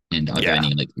 And are there Yeah.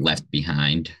 any like left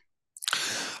behind?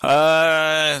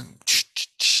 Uh,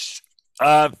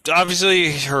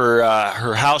 Obviously,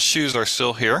 her house shoes are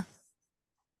still here,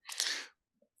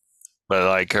 but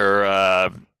like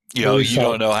her, you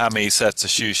don't know how many sets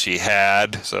of shoes she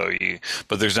had,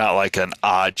 but there's not like an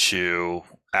odd shoe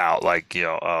out, like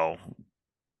every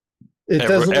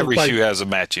shoe has a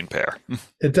matching pair.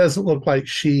 It doesn't look like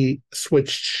she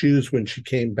switched shoes when she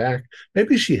came back.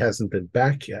 Maybe she hasn't been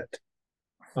back yet.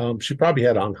 She probably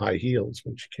had on high heels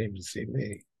when she came to see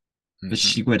me. But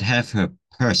she would have her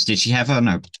purse. Did she have on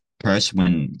her purse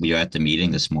when we were at the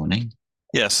meeting this morning?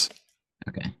 Yes.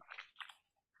 Okay.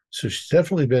 So she's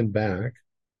definitely been back.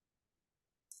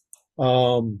 We're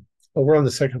on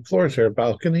the second floor. Is there a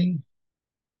balcony?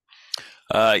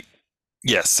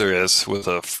 Yes, there is.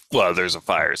 There's a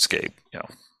fire escape.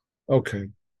 Okay.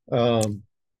 No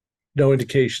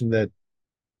indication that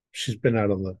she's been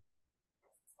out on the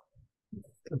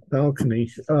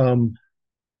balcony.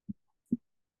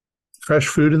 Fresh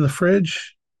food in the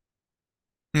fridge.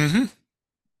 Mm-hmm.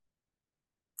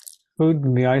 Food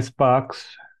in the icebox.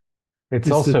 It's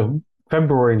also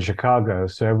February in Chicago,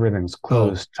 so everything's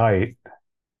closed tight.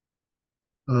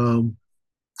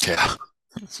 Yeah.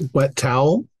 Wet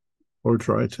towel or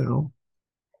dry towel?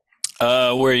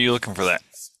 Where are you looking for that?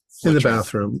 In the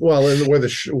bathroom. Well, where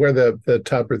the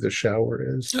tub or the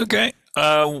shower is. Okay.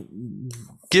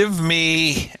 Give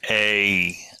me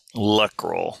a luck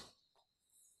roll.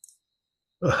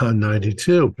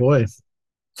 92. Boy,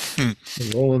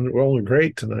 rolling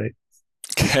great tonight.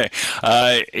 Okay.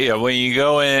 When you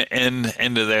go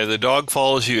into there, the dog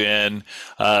follows you in.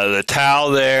 The towel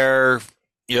there,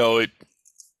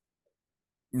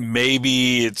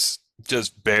 maybe it's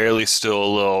just barely still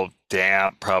a little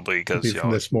damp, probably because from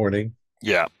this morning.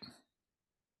 Yeah.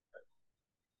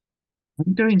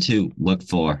 I'm going to look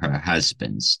for her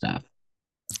husband's stuff.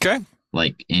 Okay.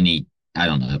 Like I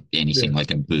don't know, anything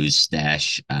like a booze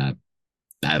stash. I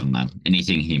don't know,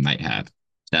 anything he might have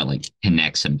that like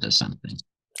connects him to something.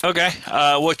 Okay.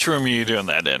 Which room are you doing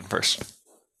that in first?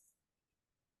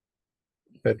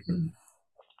 Bedroom.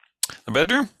 The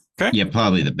bedroom? Okay. Yeah,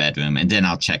 probably the bedroom, and then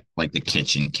I'll check like the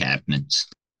kitchen cabinets.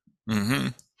 Mm-hmm.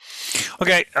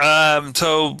 Okay.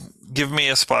 So give me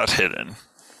a spot hidden.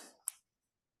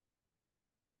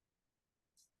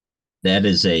 That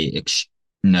is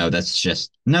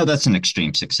that's an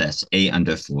extreme success. 8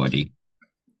 under 40.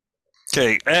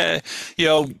 Okay,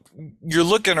 you're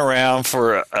looking around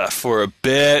for a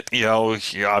bit.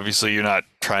 Obviously you're not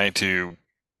trying to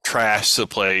trash the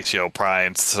place.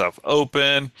 Prying stuff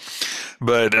open,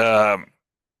 but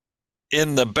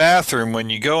in the bathroom when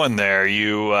you go in there,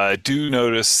 you do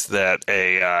notice that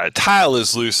a tile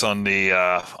is loose on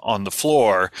the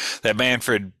floor that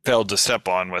Manfred failed to step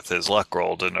on with his luck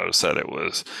roll to notice that it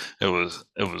was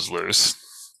loose.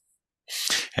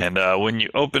 And when you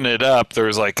open it up,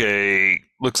 there's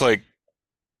looks like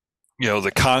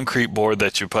the concrete board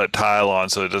that you put tile on,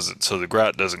 so the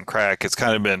grout doesn't crack. It's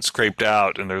kind of been scraped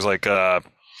out, and there's like a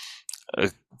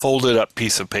folded up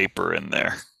piece of paper in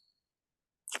there.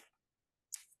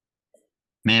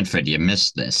 Manfred, you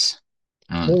missed this.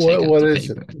 What is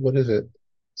it? What is it?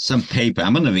 Some paper.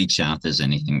 I'm going to reach out if there's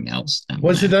anything else.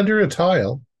 Was it under a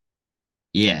tile?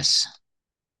 Yes.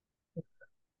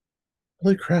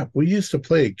 Holy crap. We used to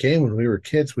play a game when we were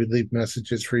kids. We'd leave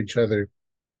messages for each other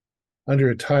under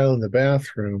a tile in the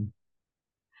bathroom.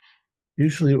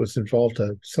 Usually it was involved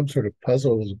some sort of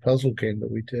puzzle. It was a puzzle game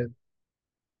that we did.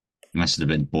 Must have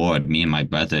been bored. Me and my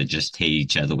brother just hit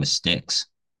each other with sticks.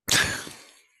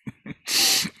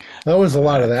 There was a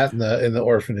lot of that in the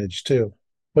orphanage too.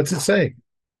 What's it say?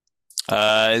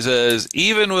 It says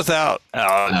even without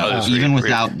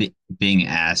being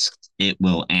asked, it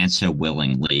will answer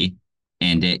willingly,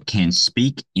 and it can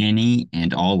speak any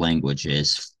and all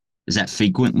languages. Is that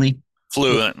frequently?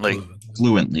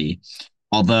 Fluently.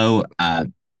 Although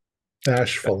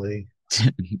bashfully,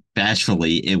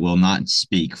 it will not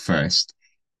speak first.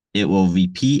 It will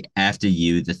repeat after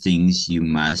you the things you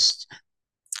most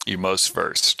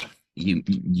first.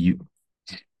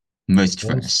 Most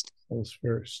first. Most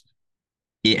first.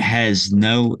 It has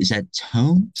no, is that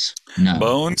tones? No.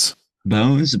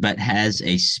 Bones, but has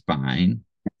a spine.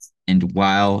 And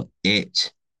while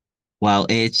its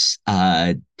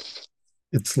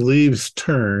leaves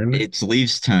turn. Its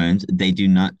leaves turned, they do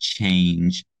not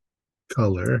change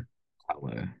color.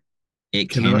 It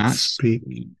cannot speak,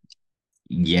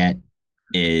 yet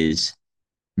is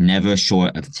never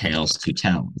short of tales to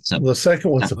tell. The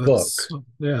second one's a book.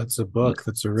 Yeah, it's a book.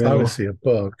 That's a riddle. Obviously a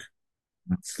book.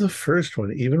 It's the first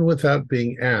one. Even without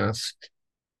being asked,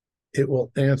 it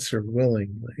will answer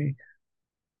willingly.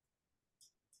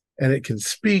 And it can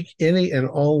speak any and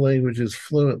all languages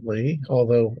fluently,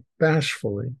 although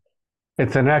bashfully.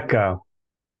 It's an echo.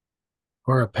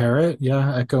 Or a parrot.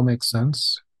 Yeah, echo makes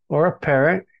sense. Or a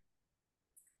parrot.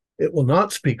 It will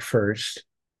not speak first.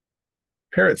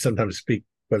 Parrots sometimes speak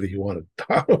whether you want to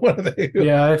talk. What are they?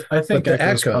 Yeah, I think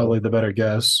echo's probably the better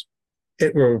guess.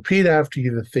 It will repeat after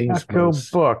you the things echo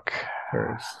book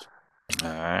first. All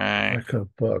right. Echo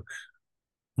book.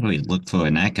 How do we look for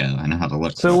an echo? I know how to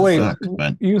look so for wait, a book,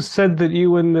 but you said that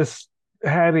you and this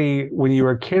Hattie, when you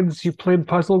were kids, you played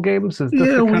puzzle games? Is this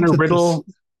the kind of riddle?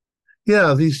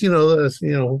 Yeah, these,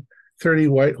 30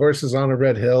 white horses on a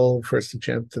red hill. First a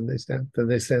chant, then they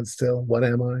stand still. What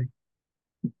am I?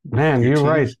 Man, you're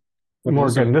right,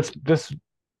 Morgan. This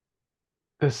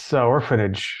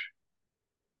orphanage,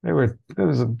 it was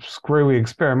a screwy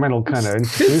experimental kind of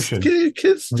institution.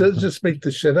 Kids just make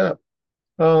the shit up.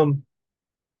 So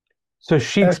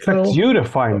she expects you to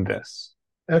find this.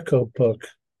 Echo book.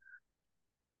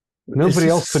 Nobody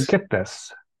else would get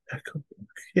this. Echo book.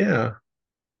 Yeah.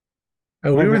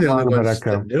 And we were the only ones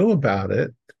that knew about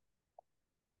it.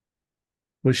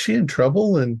 Was she in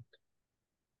trouble and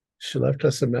she left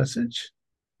us a message?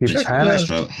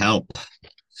 Help.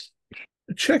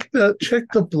 Check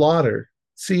the blotter.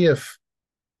 See if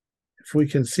we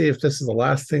can see if this is the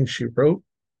last thing she wrote.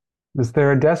 Is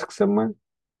there a desk somewhere?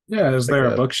 Yeah, is there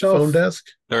a bookshelf? Phone desk?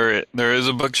 There is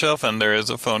a bookshelf and there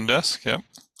is a phone desk. Yep.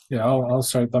 Yeah, I'll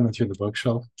start thumbing through the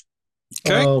bookshelf.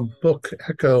 Okay. Book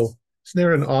Echo. Is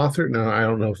there an author? No, I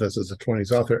don't know if this is a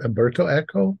 20s author. Umberto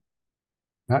Eco?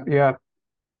 Not yet.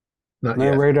 No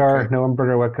radar, okay. No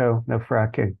Umberto Eco, no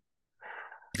fracking.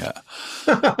 Yeah.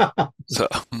 So,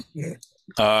 all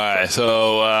right.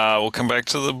 So we'll come back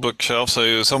to the bookshelf.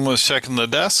 So someone was checking the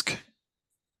desk.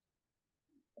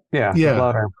 Yeah.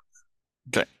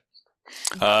 Okay.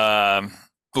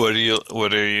 What are you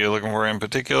looking for in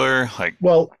particular?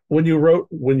 Well, when you wrote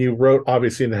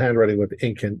obviously in the handwriting with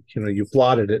ink, and you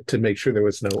blotted it to make sure there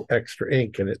was no extra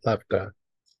ink, and it left it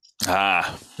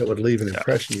would leave an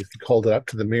impression. You could hold it up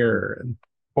to the mirror,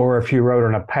 or if you wrote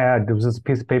on a pad, was this a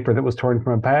piece of paper that was torn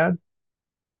from a pad?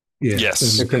 Yeah.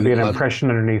 Yes. There could be an impression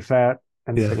underneath that,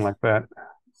 anything like that.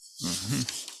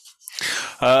 Mm-hmm.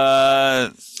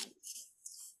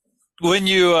 When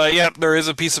you there is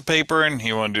a piece of paper, and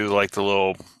you want to do the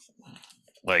little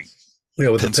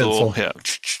with pencil. Yeah.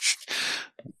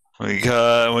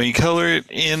 When you color it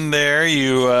in there,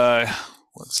 you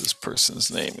what's this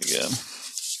person's name again?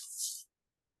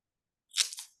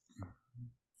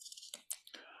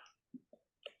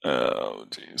 Oh,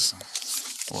 geez.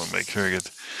 I want to make sure I get.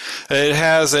 It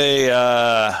has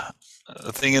a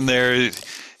thing in there.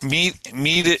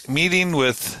 Meeting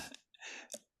with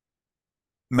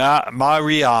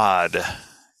Mariad,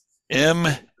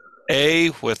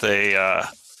 M-A with a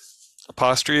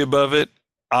apostrophe above it,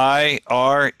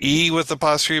 I-R-E with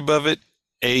apostrophe above it,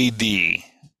 A-D,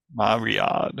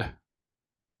 Mariad.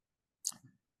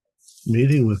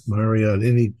 Meeting with Mariad,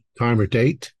 any time or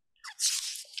date?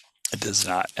 It does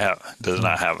not have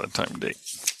a time and date.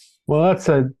 Well, that's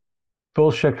a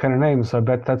bullshit kind of name, so I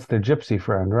bet that's the gypsy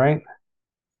friend, right?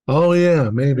 Oh yeah,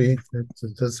 maybe.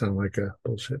 It does sound like a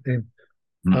bullshit name.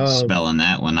 I'm not spelling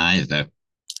that one either.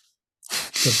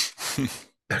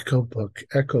 Echo book.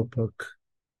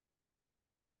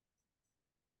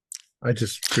 I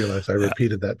just realized I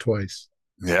repeated that twice.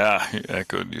 Yeah, you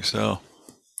echoed yourself.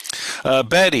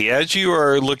 Betty, as you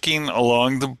are looking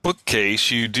along the bookcase,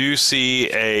 you do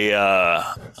see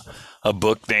a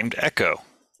book named Echo.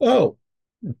 Oh,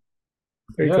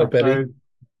 there you go, Betty.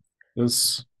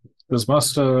 This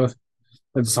must have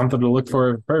been something to look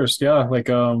for at first. Yeah,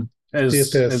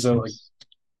 is there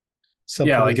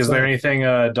anything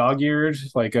dog-eared?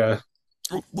 When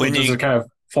does it kind of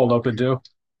fold open too?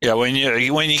 Yeah, when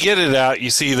you get it out, you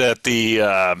see that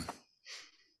the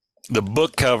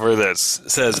book cover that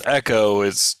says Echo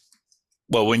is,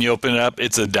 well, when you open it up,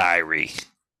 it's a diary.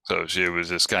 So she was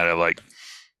just kind of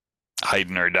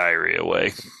hiding her diary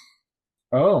away.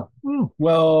 Oh,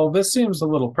 well, this seems a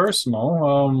little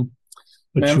personal.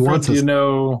 But Manfred, do you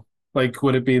know Like,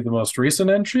 would it be the most recent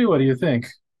entry? What do you think?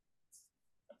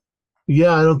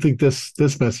 Yeah, I don't think this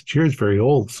message here is very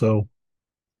old. So,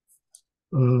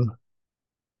 uh,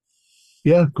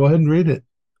 yeah, go ahead and read it.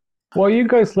 While you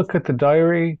guys look at the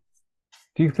diary,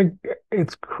 do you think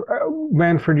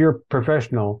Manfred, you're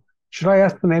professional. Should I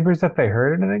ask the neighbors if they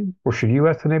heard anything? Or should you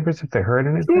ask the neighbors if they heard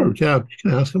Sure, anything? yeah, you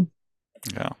can ask them.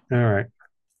 Yeah. All right.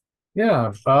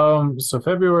 Yeah. So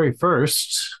February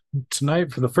 1st,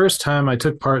 tonight, for the first time, I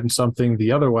took part in something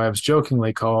the other wives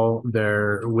jokingly call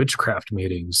their witchcraft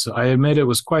meetings. I admit it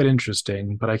was quite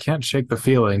interesting, but I can't shake the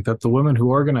feeling that the woman who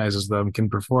organizes them can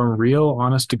perform real,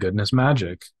 honest to goodness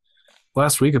magic.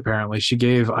 Last week, apparently, she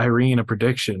gave Irene a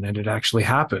prediction, and it actually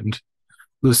happened.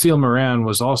 Lucille Moran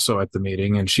was also at the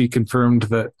meeting, and she confirmed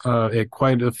that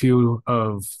quite a few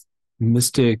of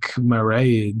Mystic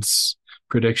Maraid's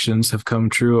predictions have come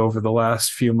true over the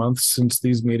last few months since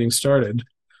these meetings started.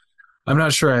 I'm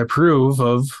not sure I approve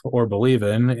of or believe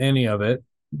in any of it,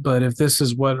 but if this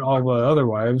is what all the other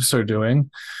wives are doing,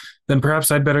 then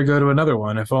perhaps I'd better go to another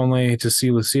one, if only to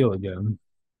see Lucille again.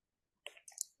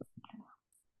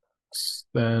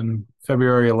 Then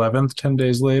February 11th, 10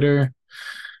 days later,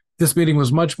 this meeting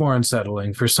was much more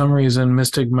unsettling. For some reason,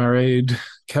 Mystic Maraid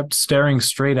kept staring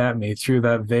straight at me through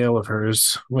that veil of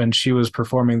hers when she was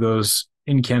performing those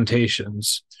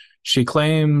incantations. She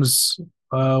claims,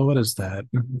 what is that?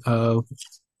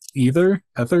 Ether?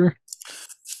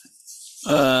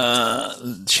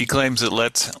 She claims it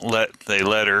they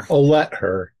let her. Oh, let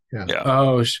her. Yeah. Yeah.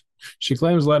 Oh, she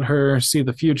claims let her see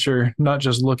the future, not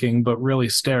just looking, but really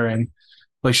staring.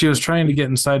 Like she was trying to get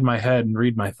inside my head and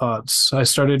read my thoughts. I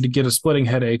started to get a splitting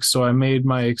headache, so I made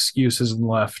my excuses and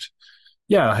left.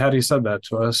 Yeah, Hattie said that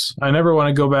to us. I never want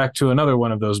to go back to another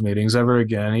one of those meetings ever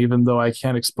again, even though I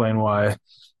can't explain why.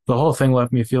 The whole thing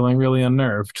left me feeling really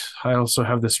unnerved. I also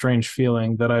have the strange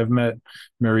feeling that I've met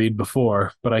Mareed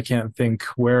before, but I can't think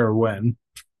where or when.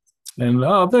 And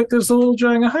look, there's a little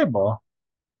drawing a highball.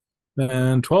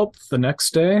 And 12th, the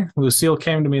next day, Lucille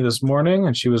came to me this morning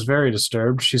and she was very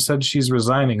disturbed. She said she's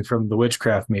resigning from the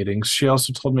witchcraft meetings. She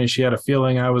also told me she had a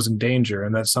feeling I was in danger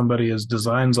and that somebody has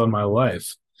designs on my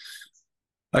life.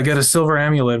 I get a silver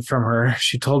amulet from her.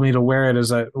 She told me to wear it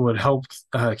as it would help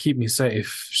keep me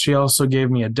safe. She also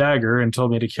gave me a dagger and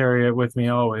told me to carry it with me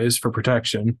always for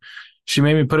protection. She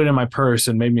made me put it in my purse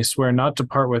and made me swear not to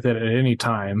part with it at any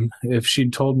time. If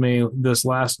she'd told me this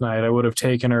last night, I would have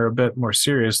taken her a bit more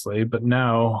seriously, but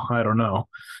now, I don't know.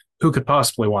 Who could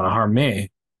possibly want to harm me?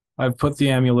 I've put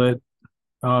the amulet,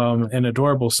 an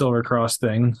adorable silver cross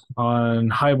thing, on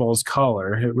Highball's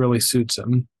collar. It really suits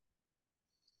him.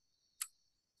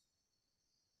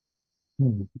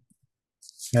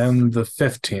 And the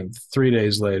 15th, 3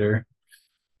 days later.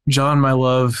 John, my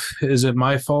love, is it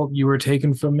my fault you were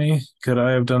taken from me? Could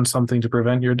I have done something to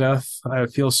prevent your death? I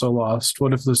feel so lost.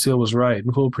 What if Lucille was right?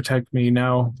 Who will protect me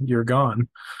now you're gone?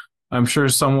 I'm sure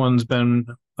someone's been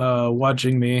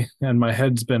watching me, and my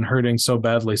head's been hurting so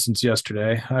badly since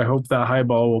yesterday. I hope that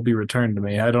highball will be returned to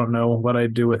me. I don't know what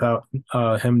I'd do without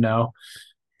him now.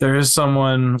 There is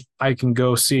someone I can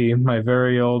go see, my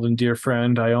very old and dear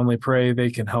friend. I only pray they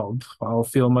can help. I'll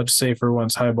feel much safer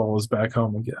once Highball is back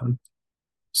home again.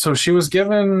 So she was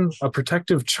given a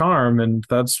protective charm, and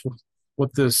that's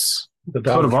what this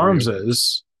coat of arms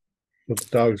is. What the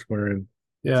dog's wearing.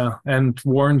 Yeah, and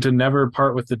warned to never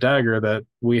part with the dagger that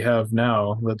we have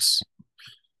now. That's.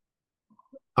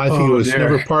 I think it was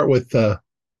never part with the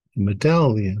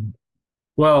medallion.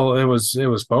 Well, it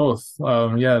was both.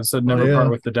 Yeah, it said never part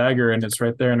with the dagger, and it's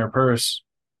right there in her purse.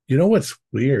 You know what's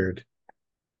weird?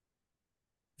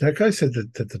 That guy said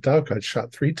that the dog got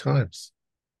shot 3 times.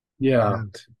 Yeah.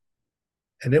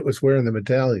 And it was wearing the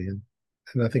medallion,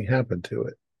 and nothing happened to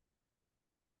it.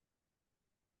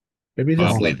 Maybe it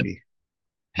is lucky.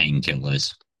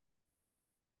 Painkillers.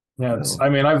 Yeah, I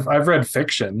mean, I've read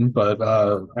fiction, but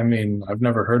I mean, I've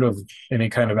never heard of any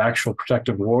kind of actual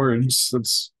protective wards.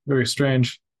 That's very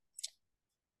strange.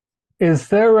 Is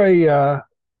there an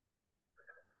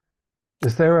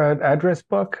address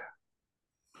book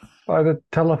by the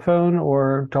telephone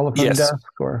or telephone desk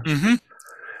or? Mm-hmm.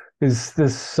 Is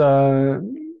this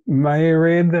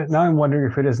Mayerid? Now I'm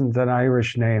wondering if it isn't an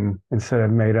Irish name instead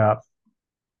of made up,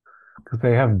 because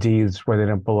they have D's where they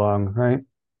don't belong, right?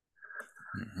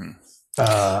 Mm-hmm.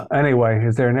 Anyway,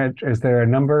 is there a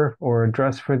number or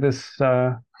address for this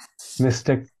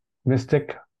mystic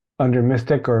under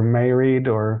Mystic or Mayerid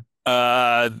or?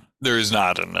 There is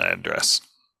not an address.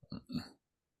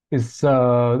 Is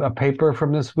a paper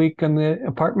from this week in the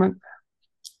apartment?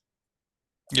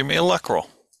 Give me a luck roll.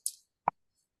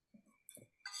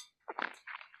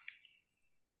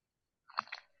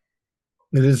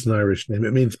 It is an Irish name.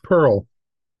 It means pearl.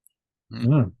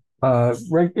 Mm.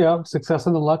 Yeah, success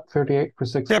on the luck, 38 for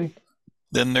 60. Yep.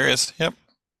 Then there is. Yep.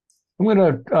 I'm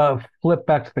gonna flip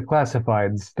back to the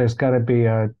classifieds. There's got to be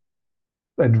a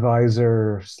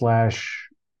advisor slash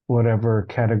whatever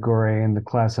category in the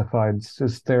classifieds.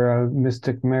 Is there a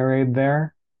mystic married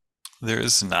there? There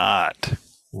is not.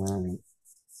 Right.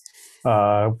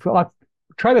 I'll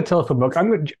try the telephone book.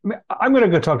 I'm gonna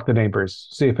go talk to the neighbors,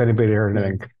 see if anybody heard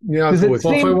anything. Yeah, Does it Well, if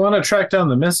we seem? want to track down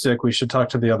the mystic, we should talk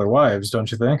to the other wives,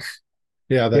 don't you think?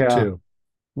 yeah, that Yeah. too.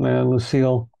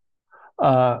 Lucille.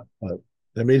 Uh,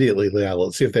 Immediately, yeah,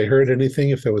 let's see if they heard anything,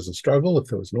 if there was a struggle, if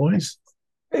there was noise.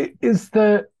 is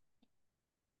the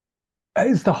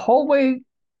hallway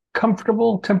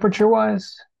comfortable temperature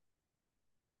wise?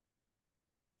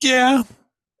 Yeah.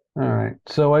 All right.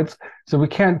 So we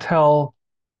can't tell.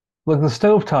 Look, the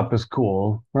stovetop is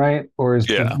cool, right? Or is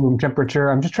the Yeah. room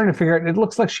temperature? I'm just trying to figure out. It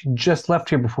looks like she just left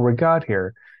here before we got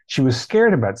here. She was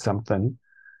scared about something.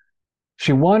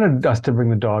 She wanted us to bring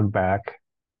the dog back.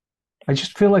 I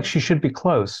just feel like she should be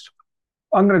close.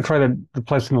 I'm going to try the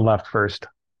place on the left first.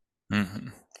 Mm-hmm.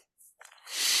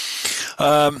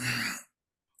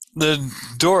 The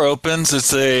door opens.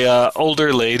 It's a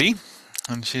older lady,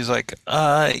 and she's like,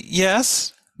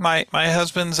 "Yes, my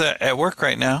husband's at work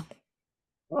right now."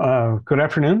 Good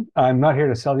afternoon. I'm not here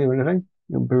to sell you anything.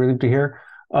 You'll be relieved to hear.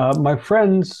 My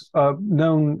friend's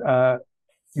known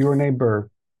your neighbor,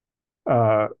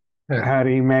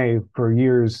 Hattie May, for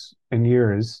years and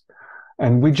years.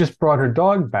 And we just brought her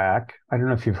dog back. I don't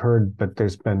know if you've heard, but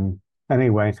there's been,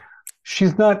 anyway,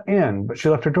 she's not in, but she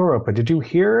left her door open. Did you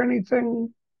hear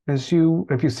anything? Have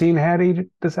you seen Hattie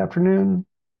this afternoon?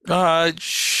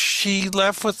 She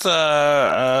left with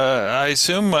I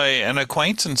assume an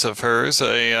acquaintance of hers,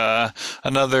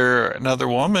 another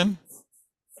woman.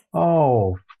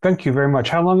 Oh, thank you very much.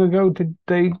 How long ago did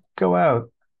they go out,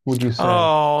 would you say?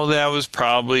 Oh, that was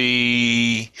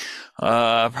probably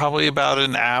about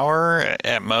an hour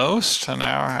at most, an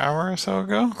hour or so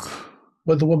ago.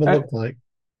 What the woman look like?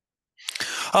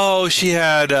 Oh, she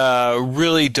had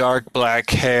really dark black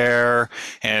hair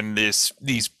and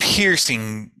these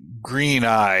piercing green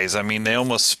eyes. I mean, they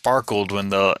almost sparkled when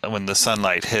the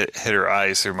sunlight hit her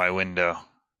eyes through my window.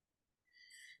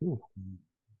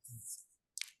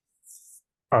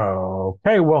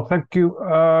 Okay, well, thank you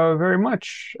very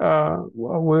much. That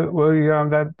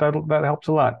helps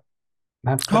a lot.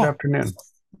 Have a good afternoon.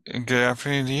 Good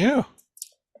afternoon to you.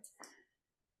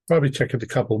 Probably check it a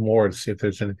couple more to see if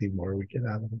there's anything more we get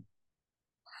out of them.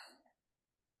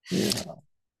 Yeah.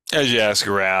 As you ask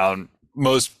around,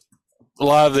 a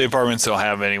lot of the apartments don't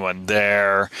have anyone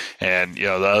there, and the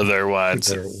other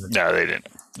ones, no, they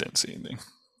didn't see anything.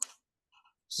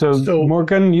 So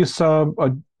Morgan, you saw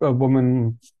a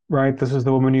woman, right? This is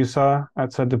the woman you saw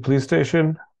outside the police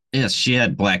station? Yes, she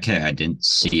had black hair. I didn't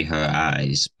see her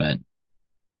eyes, but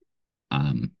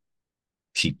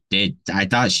she did. I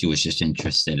thought she was just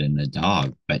interested in the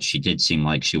dog, but she did seem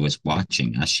like she was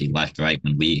watching us. She left right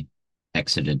when we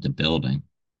exited the building.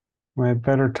 We had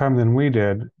better time than we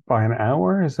did by an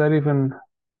hour. Is that even?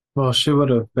 Well, she would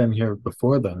have been here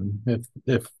before then,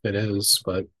 if it is.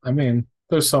 But I mean,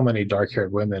 there's so many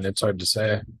dark-haired women; it's hard to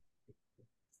say.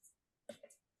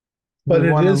 But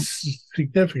it is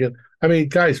significant. I mean,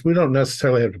 guys, we don't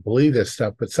necessarily have to believe this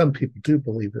stuff, but some people do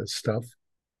believe this stuff.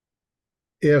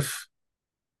 If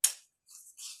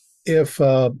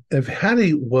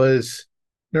Hattie was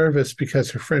nervous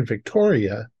because her friend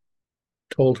Victoria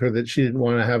told her that she didn't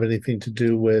want to have anything to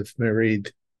do with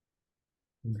Merid,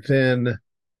 then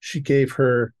she gave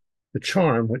her the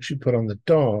charm, which she put on the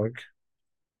dog.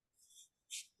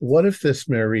 What if this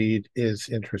Merid is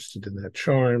interested in that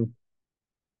charm?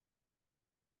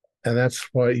 And that's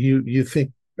why you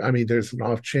think, I mean, there's an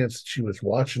off chance that she was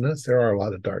watching us. There are a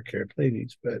lot of dark-haired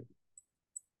ladies, but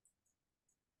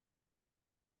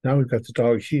now we've got the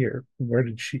dog here. Do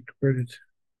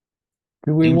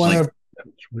we want to?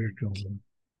 That's weird going on.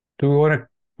 Do we want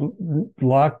to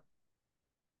lock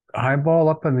Highball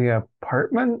up in the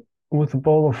apartment with a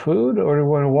bowl of food, or do we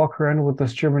want to walk around with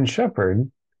this German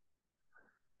Shepherd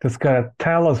that's got a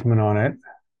talisman on it?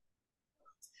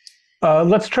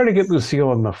 Let's try to get Lucille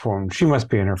on the phone. She must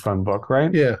be in her phone book,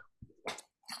 right? Yeah.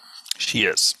 She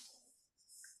is.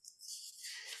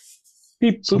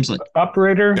 Beep, boop, like...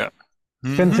 Operator. Yeah.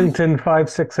 Mm-hmm. Kensington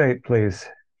 568, please.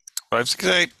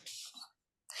 568.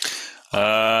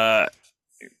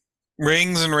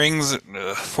 Rings and rings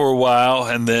for a while,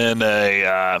 and then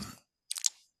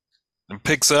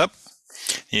picks up.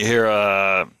 You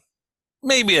hear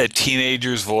maybe a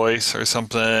teenager's voice or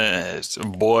something. It's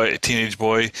a teenage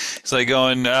boy. It's like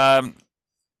going,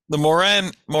 The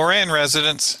Moran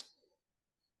residence.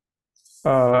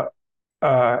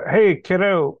 Hey,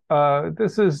 kiddo.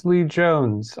 This is Lee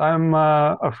Jones. I'm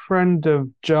a friend of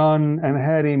John and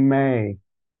Hattie May.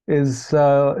 Is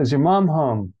your mom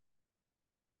home?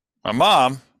 My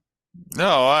mom?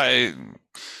 No,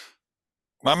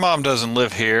 my mom doesn't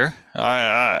live here.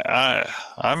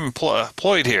 I'm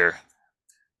employed here.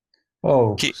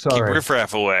 Oh, Keep sorry.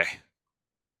 riffraff away.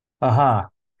 Aha,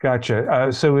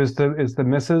 gotcha. So is the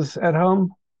missus at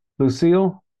home?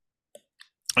 Lucille?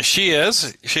 She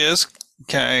is. She is.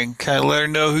 Can I let her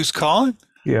know who's calling?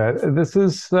 Yeah, this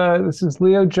is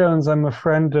Leo Jones. I'm a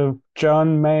friend of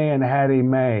John May and Hattie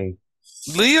May.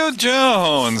 Leo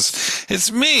Jones.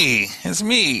 It's me. It's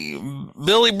me,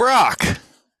 Billy Brock.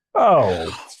 Oh,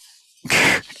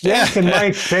 yanking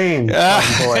my chain, boy.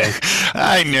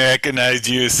 I recognized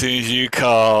you as soon as you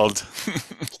called.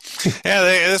 Yeah,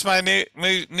 that's my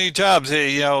new job.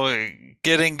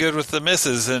 Getting good with the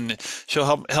missus, and she'll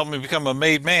help me become a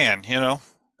made man.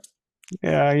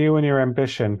 Yeah, you and your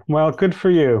ambition. Well, good for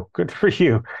you. Good for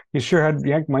you. You sure had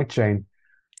yanked my chain.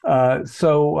 How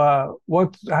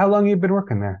long you been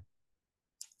working there?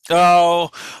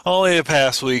 Oh, only the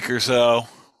past week or so.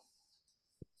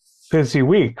 Busy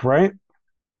week, right?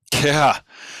 Yeah,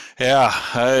 yeah.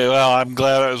 I'm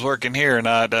glad I was working here,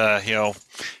 not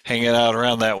hanging out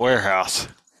around that warehouse.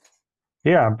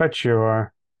 Yeah, I bet you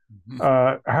are.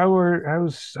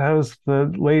 How's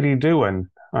the lady doing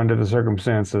under the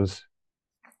circumstances?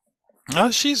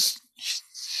 Oh, she's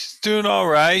doing all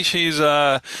right. She's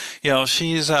one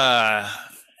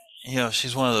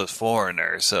of those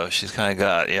foreigners, so she's kind of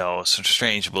got some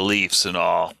strange beliefs and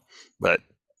all. But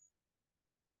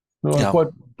Like yeah, what?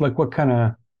 Like what kind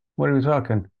of? What are we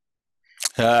talking?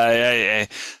 I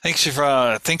think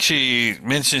I think she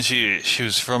mentioned she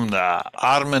was from the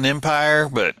Ottoman Empire,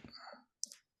 but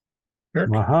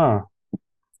Uh-huh.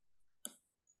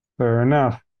 Fair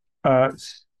enough. Uh,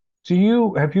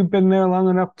 have you been there long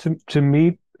enough to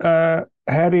meet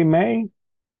Hattie May?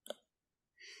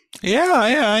 yeah,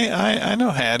 I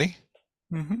know Hattie.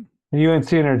 Hmm. You ain't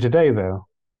seen her today though.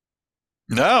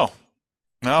 No,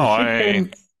 no, 'Cause I she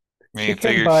mean, came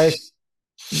figure by.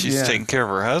 she's Yeah. taking care of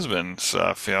her husband and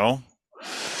stuff.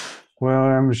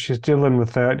 Well, she's dealing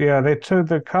with that. Yeah,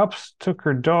 the cops took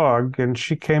her dog, and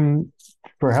she came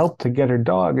for help to get her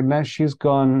dog, and now she's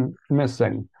gone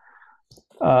missing.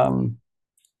 Um,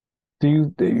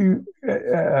 she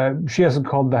hasn't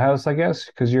called the house, I guess,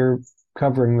 because you're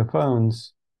covering the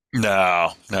phones.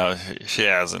 No, no, she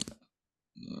hasn't.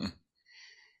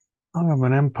 Oh, of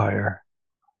an empire.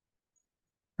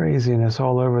 Craziness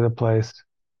all over the place.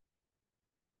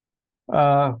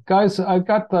 Guys, I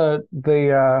got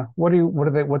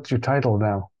what's your title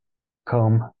now?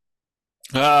 Comb.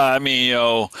 I mean,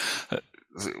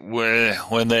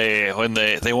 when they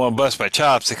want to bust my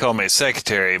chops, they call me a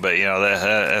secretary, but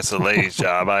that's a lady's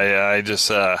job. I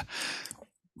just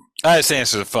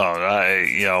answer the phone.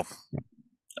 I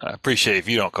appreciate if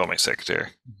you don't call me secretary.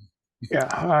 Yeah,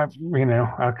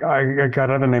 I got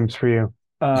other names for you.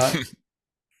 Uh,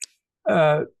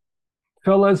 uh,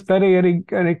 Fellas, Betty,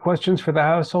 any questions for the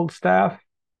household staff?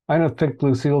 I don't think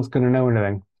Lucille's going to know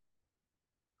anything.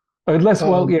 Unless,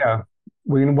 well, Um, yeah,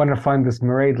 we want to find this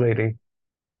Mairead lady.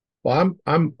 well,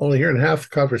 I'm only hearing half the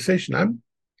conversation.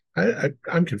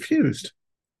 I'm confused.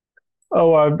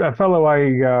 Oh, a fellow I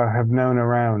have known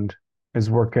around is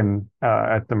working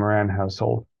at the Moran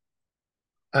household.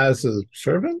 As a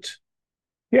servant?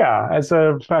 Yeah, as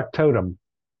a factotum.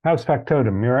 House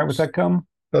factotum. You all right with that, Cum?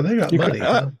 Oh, they got You money.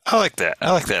 I like that.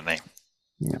 I like that name.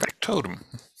 Yeah. Factotum.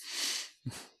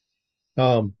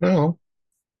 No,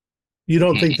 you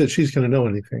don't think that she's going to know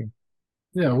anything?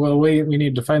 Yeah, well, we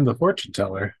need to find the fortune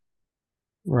teller.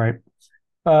 Right.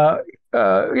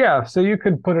 Yeah, so you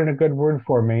could put in a good word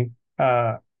for me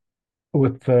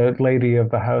with the lady of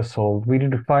the household. We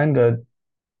need to find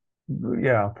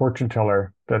fortune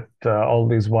teller that all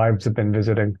these wives have been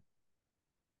visiting.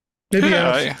 Maybe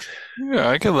Yeah, ask.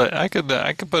 I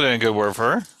could put in a good word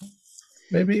for her.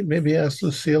 Maybe ask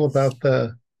Lucille about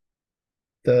the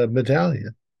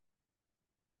medallion.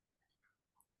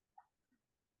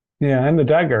 Yeah, and the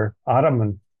dagger,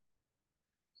 Ottoman.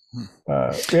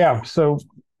 Yeah, so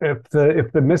if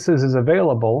the missus is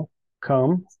available,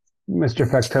 come, Mr.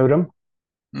 Factotum.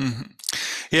 Mm-hmm.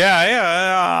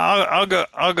 Yeah.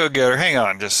 I'll go get her. Hang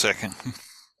on just a second.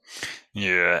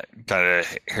 Yeah, kind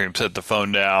of hear him set the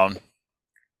phone down.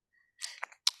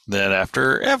 Then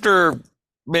after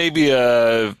maybe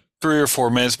 3 or 4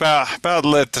 minutes, about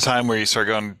let the time where you start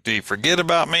going, do you forget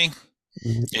about me?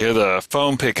 You hear the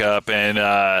phone pick up, and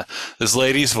this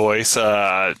lady's voice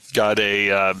got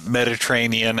a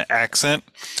Mediterranean accent,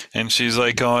 and she's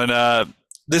like going,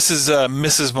 "This is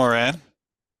Mrs. Moran."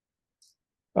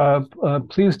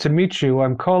 Pleased to meet you.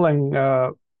 I'm calling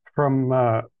from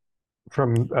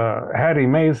Hattie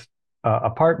Mae's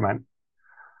apartment.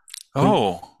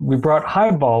 Oh, We brought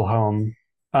Highball home,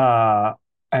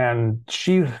 and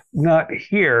she's not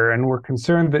here, and we're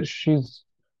concerned that she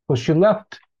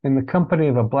left in the company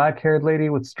of a black-haired lady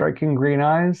with striking green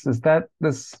eyes. Is that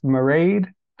this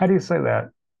Mairead? How do you say that?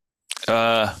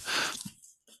 uh,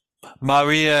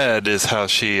 Mariette is how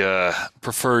she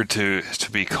preferred to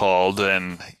be called,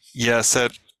 and yes,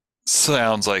 that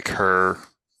sounds like her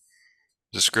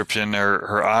description.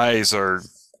 Her eyes are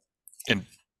in,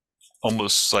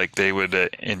 almost like they would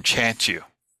enchant you.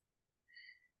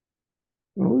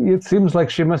 It seems like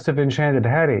she must have enchanted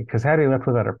Hattie, because Hattie left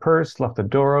without her purse, left the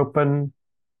door open.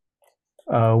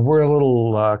 We're a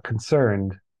little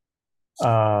concerned.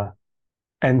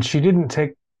 And she didn't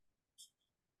take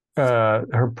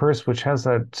her purse, which has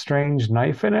a strange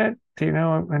knife in it. Do you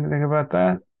know anything about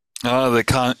that? The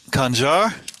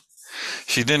Kanjar?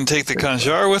 She didn't take the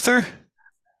Kanjar with her?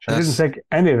 She didn't take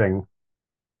anything.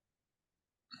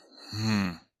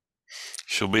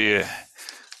 She'll be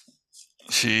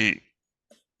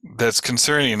that's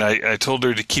concerning. I told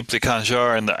her to keep the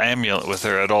Kanjar and the amulet with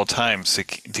her at all times to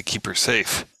keep her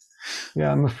safe.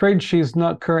 Yeah, I'm afraid she's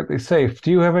not currently safe. Do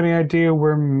you have any idea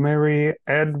where Mary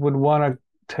Ed would want to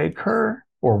take her,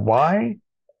 or why?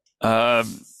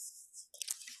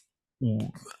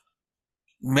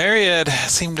 Mariette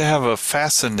seemed to have a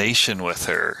fascination with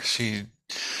her. She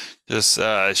just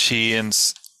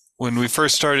when we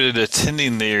first started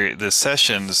attending the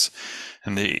sessions,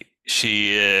 and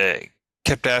she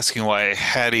kept asking why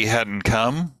Hattie hadn't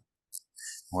come.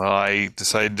 Well, I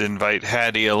decided to invite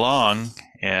Hattie along,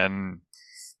 and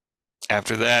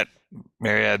after that,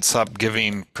 Mariette stopped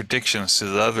giving predictions to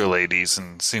the other ladies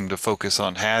and seemed to focus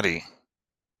on Hattie.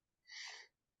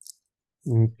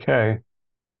 Okay.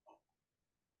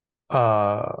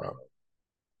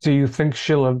 Do you think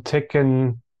she'll have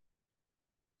taken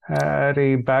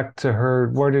Hattie back to her?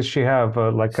 Where does she have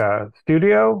like a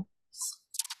studio?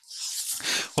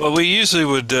 Well, we usually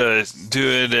would do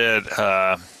it at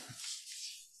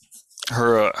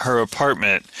her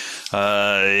apartment.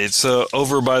 It's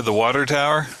over by the water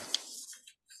tower.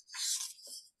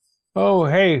 Oh,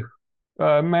 hey,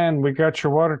 man, we got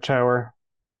your water tower.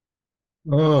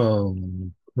 Oh,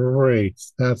 great.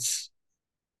 That's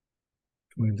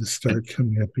going to start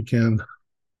coming up again.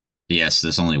 Yes,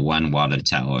 there's only one water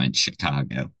tower in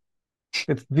Chicago.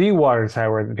 It's the water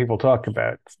tower that people talk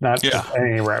about. It's not just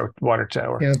any water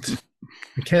tower.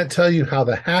 I can't tell you how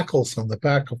the hackles on the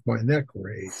back of my neck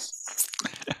raise.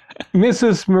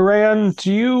 Mrs. Moran,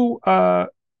 do you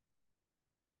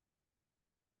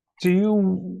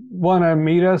want to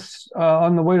meet us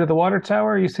on the way to the water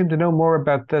tower? You seem to know more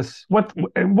about this. What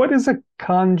is a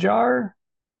conjar?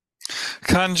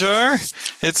 Conjar?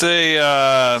 It's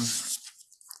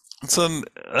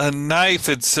a knife.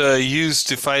 It's used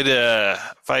to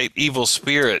fight evil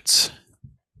spirits.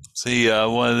 See,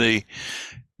 one of the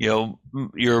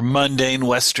your mundane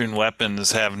Western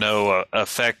weapons have no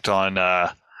effect on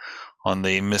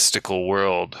the mystical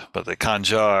world, but the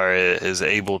Kanjar is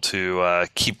able to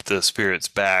keep the spirits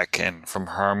back and from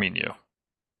harming you.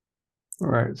 All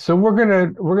right. So we're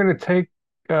gonna take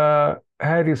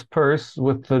Hattie's purse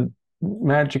with the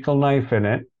magical knife in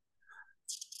it,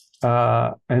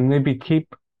 and maybe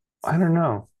keep. I don't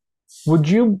know. Would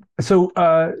you? So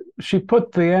she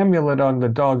put the amulet on the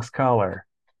dog's collar.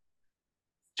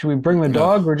 Should we bring the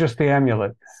dog or just the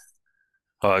amulet?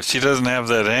 If she doesn't have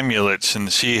that amulet,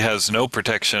 and she has no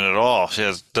protection at all. She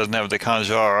doesn't have the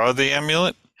Kanjar or the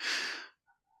amulet.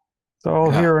 It's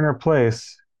all here in her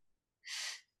place.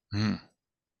 Yeah,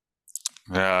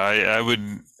 I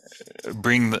would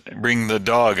bring the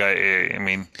dog. I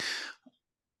mean,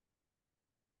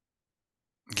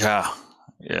 yeah.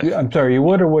 I'm sorry, you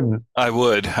would or wouldn't? I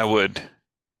would,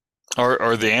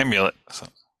 or the amulet. So.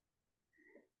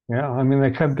 Yeah, I mean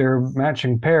they're a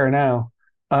matching pair now.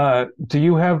 Do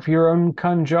you have your own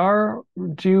Kanjar?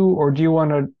 Do you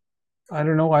want to? I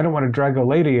don't know. I don't want to drag a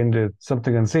lady into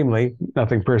something unseemly.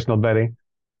 Nothing personal, Betty.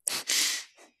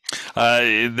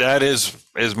 That is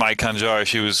my Kanjar.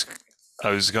 I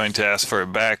was going to ask for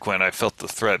it back when I felt the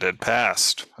threat had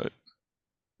passed. But...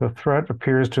 The threat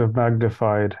appears to have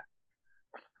magnified.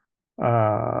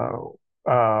 All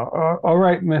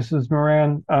right, Mrs.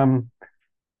 Moran.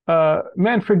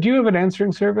 Manfred, do you have an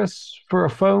answering service for a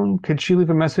phone? Could she leave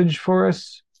a message for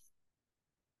us?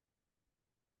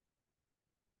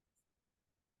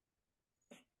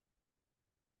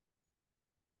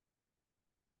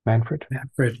 Manfred.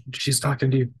 Manfred, she's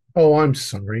talking to you. Oh, I'm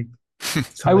sorry.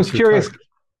 I was curious.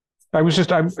 I was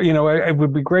just, it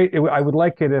would be great. I would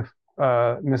like it if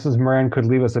Mrs. Moran could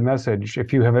leave us a message.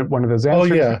 If you have one of those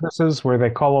answering services where they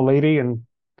call a lady and.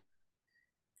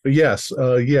 Yes,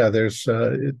 there's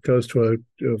it goes to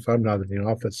if I'm not in the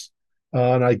office,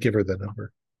 and I give her the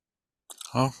number.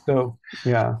 Oh, so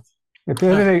yeah. If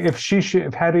anything,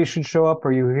 if Hattie should show up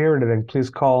or you hear anything, please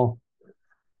call.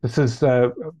 This is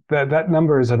that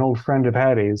number is an old friend of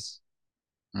Hattie's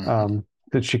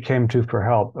that she came to for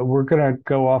help. We're gonna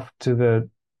go off to the.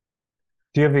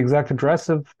 Do you have the exact address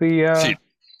of the?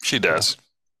 She does.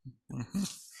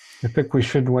 I think we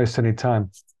shouldn't waste any time.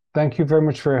 Thank you very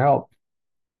much for your help.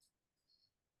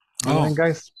 Anything,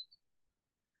 guys?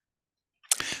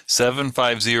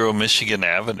 750 Michigan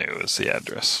Avenue is the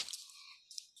address.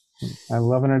 I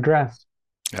love an address.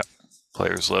 Yeah,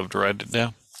 players love to write it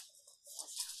down.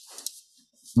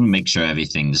 Make sure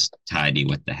everything's tidy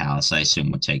with the house. I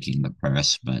assume we're taking the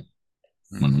purse, but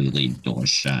when we leave, doors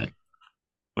shut.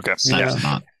 Okay. So that's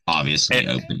not obviously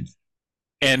open.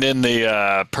 And in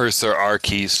the purse, there are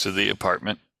keys to the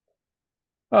apartment.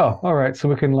 Oh, all right. So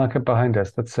we can lock it behind us.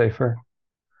 That's safer.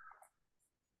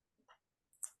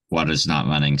 Water's not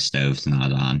running, stove's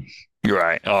not on. You're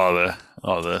right. All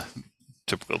the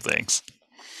typical things.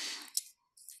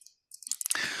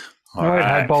 All right,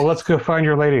 Highball, let's go find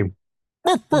your lady.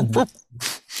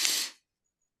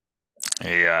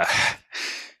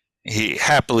 He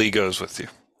happily goes with you.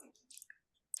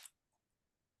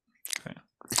 Okay.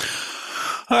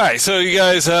 All right, so you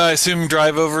guys, I assume,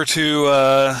 drive over to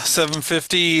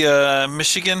 750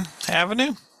 Michigan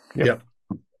Avenue? Yep.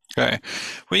 Okay.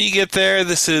 When you get there,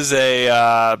 this is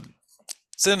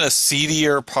it's in a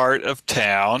seedier part of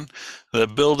town. The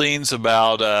building's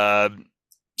about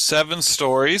 7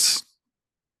 stories.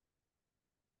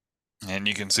 And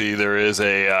you can see there is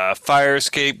a fire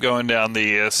escape going down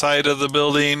the side of the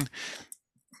building.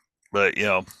 But,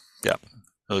 it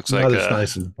looks not like as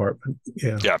nice an apartment.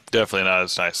 Yeah. Yeah, definitely not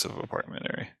as nice of an apartment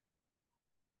area.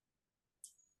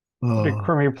 Pretty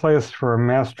crummy place for a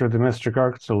master of the mystic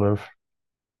arts to live.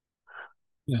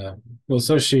 Yeah. Well,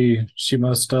 so she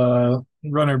must run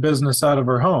her business out of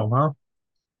her home, huh?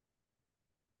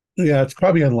 Yeah, it's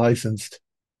probably unlicensed.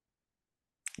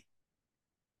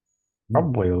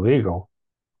 Probably illegal.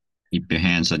 Keep your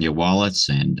hands on your wallets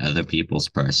and other people's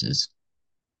purses.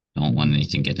 Don't want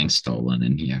anything getting stolen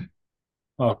in here.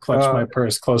 I'll clutch my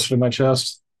purse closer to my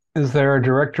chest. Is there a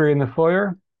directory in the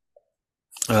foyer?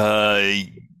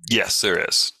 Yes, there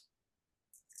is.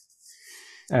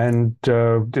 And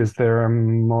is there a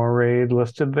moraid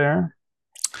listed there?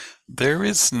 There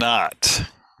is not.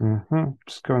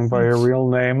 Just going by a real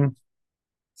name.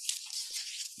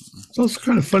 So it's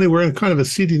kind of funny. We're in kind of a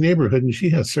seedy neighborhood, and she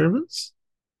has servants.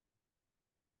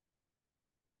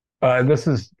 This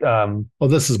is.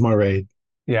 This is Moraid.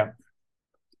 Yeah.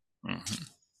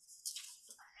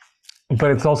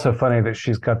 But it's also funny that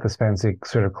she's got this fancy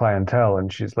sort of clientele,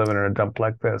 and she's living in a dump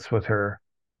like this with her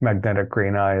magnetic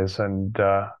green eyes and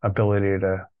ability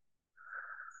to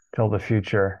tell the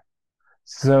future.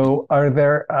 So, are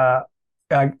there?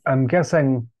 I'm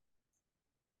guessing.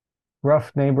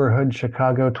 Rough neighborhood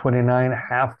Chicago 29,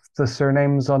 half the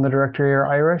surnames on the directory are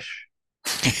Irish.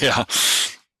 Yeah.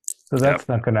 So that's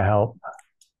not going to help.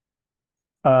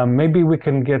 Maybe we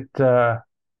can get the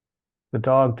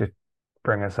dog to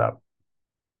bring us up.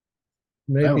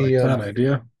 Maybe I like that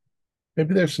idea.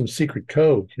 Maybe there's some secret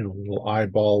code, a little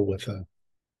eyeball with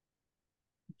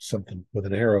something with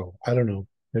an arrow. I don't know.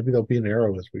 Maybe there'll be an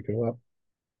arrow as we go up.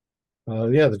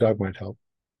 The dog might help.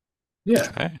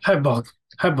 Yeah. Okay.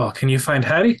 Highball, can you find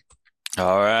Hattie?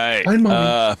 All right. Find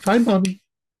Mommy. Find Mommy.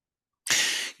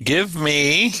 Give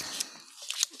me,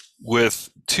 with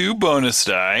 2 bonus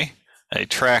die, a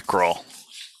track roll.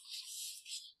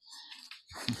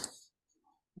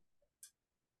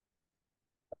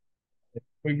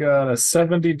 We got a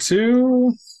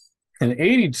 72, an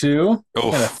 82,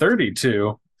 and a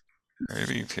 32.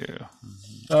 32.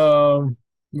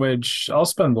 Which I'll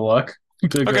spend the luck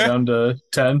to go down to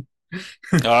 10.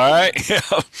 All right.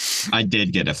 I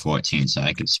did get a 14, so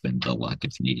I could spend the luck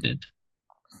if needed.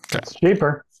 Okay. It's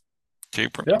cheaper.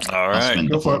 Yep. All right. I'll spend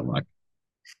the full luck.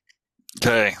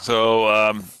 Okay,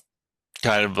 so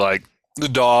kind of like the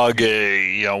dog,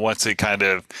 once it kind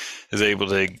of is able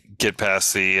to get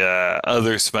past the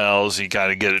other smells, you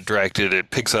kind of get it directed.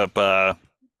 It picks up a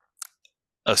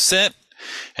scent,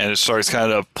 and it starts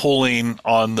kind of pulling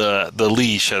on the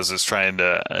leash as it's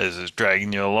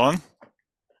dragging you along.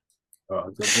 Oh,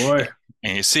 good boy.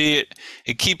 And you see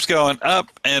it keeps going up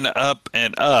and up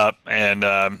and up, and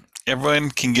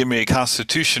everyone can give me a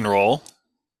Constitution roll.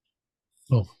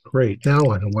 Oh, great. Now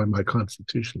I know why my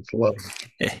constitution's low.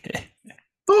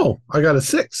 Oh, I got a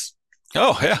 6.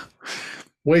 Oh, yeah.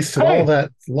 Wasted all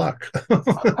that luck.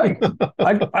 I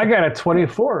got a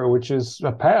 24, which is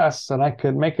a pass, and I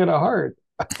could make it a hard.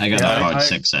 I got a hard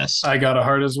success. I got a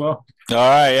hard as well. All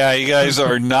right, yeah, you guys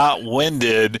are not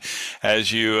winded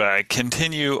as you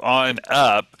continue on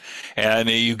up, and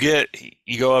you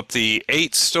go up the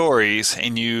 8 stories,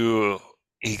 and he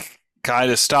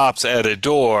kind of stops at a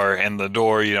door, and the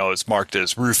door, is marked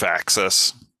as roof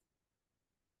access.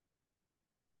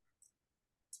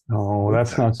 Oh,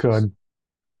 that's not good.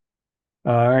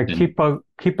 All right, keep a.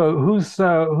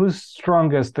 Who's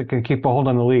strongest that can keep a hold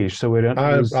on the leash so we don't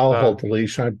lose. I'll hold the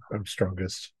leash. I'm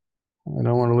strongest. I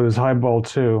don't want to lose highball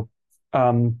too.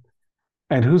 And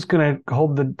who's going to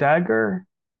hold the dagger?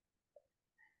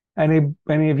 Any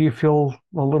of you feel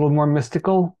a little more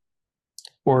mystical,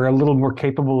 or a little more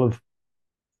capable of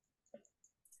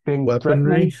being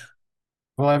weaponry?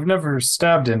 Well, I've never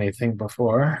stabbed anything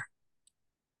before.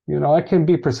 I can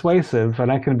be persuasive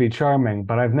and I can be charming,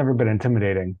 but I've never been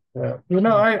intimidating. Yeah.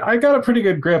 I got a pretty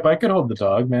good grip. I could hold the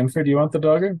dog. Manfred, do you want the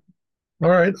dagger?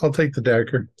 All right, I'll take the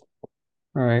dagger.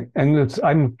 All right. And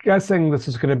I'm guessing this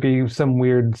is going to be some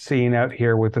weird scene out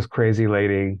here with this crazy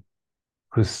lady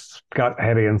who's got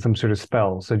Hetty in some sort of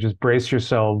spell. So just brace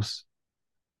yourselves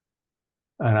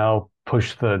and I'll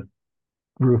push the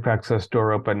roof access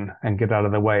door open and get out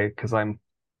of the way because I'm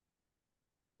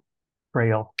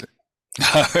frail.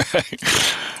 All right.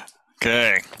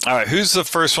 Okay. All right. Who's the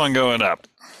first one going up?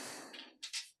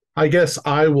 I guess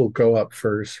I will go up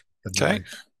first. Okay.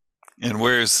 And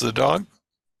where's the dog?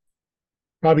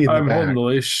 Probably in the I'm back. holding the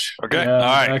leash. Okay. Yeah,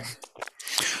 all right.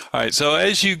 All right. So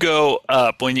as you go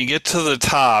up, when you get to the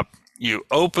top, you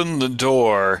open the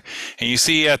door and you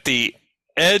see at the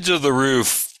edge of the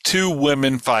roof 2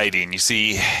 women fighting. You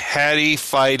see Hattie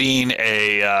fighting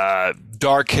a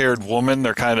dark-haired woman.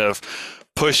 They're kind of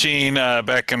pushing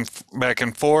back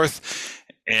and forth.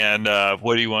 And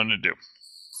what do you want to do?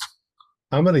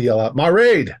 I'm going to yell out, "My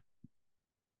raid!"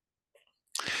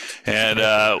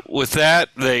 And with that,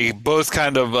 they both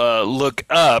kind of look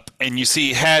up, and you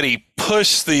see Hattie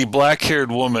push the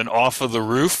black-haired woman off of the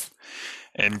roof,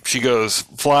 and she goes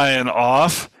flying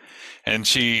off, and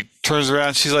she turns around,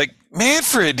 and she's like,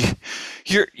 "Manfred,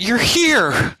 you're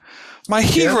here, my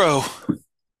hero." Yeah.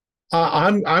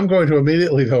 I'm going to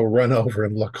immediately go run over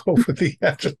and look over the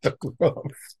edge of the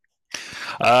roof.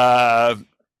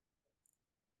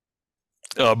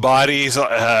 Bodies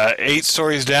 8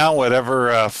 stories down,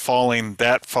 whatever falling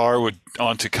that far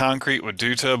onto concrete would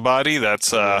do to a body.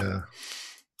 That's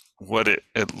what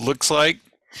it looks like.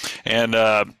 And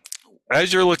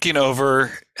as you're looking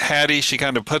over, Hattie, she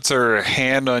kind of puts her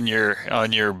hand on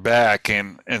your back,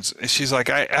 and she's like,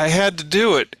 I had to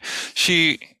do it.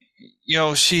 She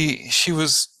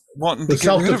was wanting to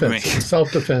get rid of me.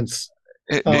 Self-defense.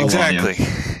 Exactly.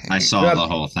 I saw the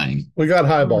whole thing. We got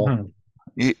highball.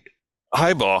 Mm-hmm.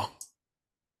 Highball.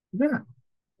 Yeah.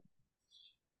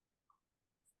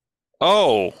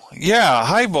 Oh, yeah,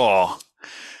 highball.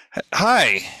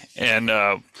 Hi. And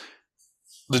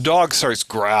the dog starts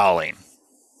growling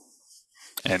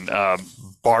and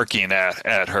barking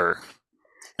at her.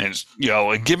 And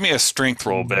give me a strength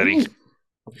roll, Betty.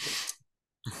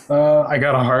 I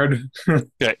got a hard.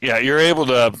 yeah, you're able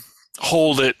to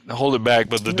hold it back,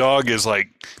 but the dog is like,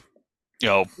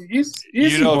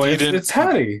 easy boy. It's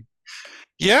Hattie.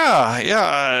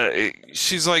 Yeah.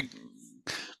 She's like,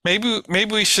 maybe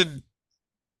we should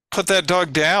put that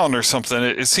dog down or something.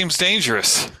 It seems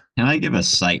dangerous. Can I give a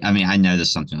I know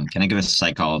there's something. Can I give a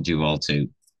psychology roll to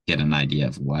get an idea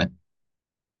of what?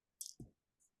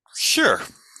 Sure.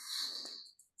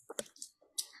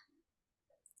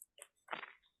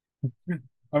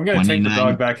 I'm going to take the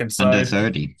dog back inside. Under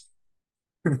 30.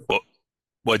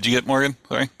 What'd you get, Morgan?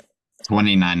 Sorry.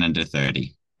 29 under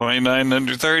 30. 29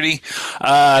 under 30.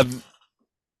 I've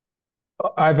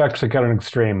actually got an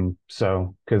extreme,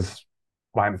 so because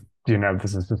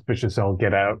this is suspicious, I'll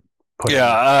get out. Put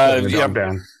the dog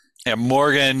down. Yeah,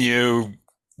 Morgan, you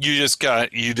would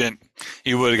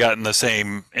have gotten the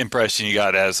same impression you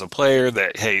got as a player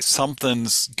that, hey,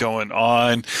 something's going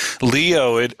on.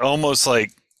 Leo, it almost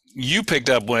like you picked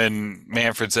up when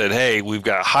Manfred said, hey, we've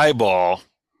got highball.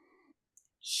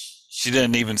 She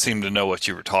didn't even seem to know what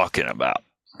you were talking about.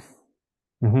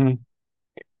 Mm-hmm.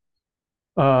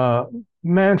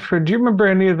 Manfred, do you remember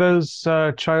any of those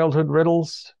childhood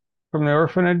riddles from the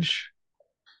orphanage?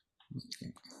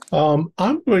 I'm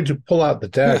going to pull out the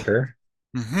dagger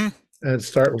mm-hmm. and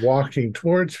start walking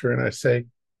towards her, and I say,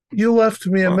 "You left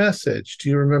me a message. Do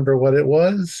you remember what it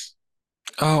was?"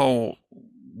 Oh,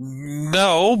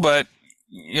 no, but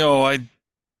I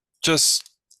just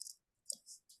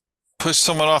pushed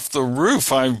someone off the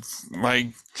roof. I'm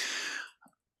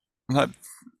not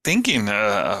thinking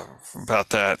about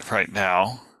that right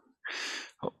now.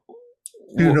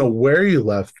 Do you know where you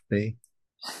left me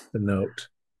the note?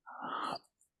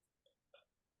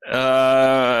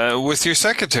 With your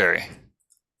secretary.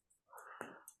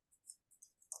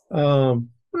 Well,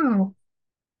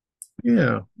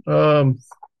 yeah. I'm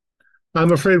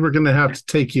afraid we're going to have to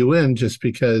take you in just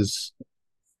because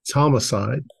it's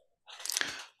homicide.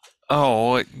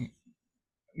 Oh,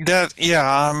 that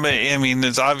yeah. I mean,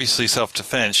 it's obviously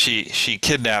self-defense. She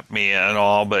kidnapped me and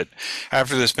all, but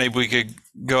after this, maybe we could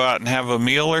go out and have a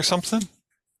meal or something.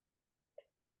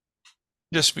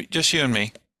 Just you and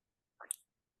me.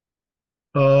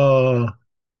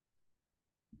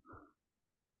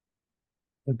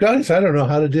 Guys, I don't know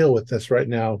how to deal with this right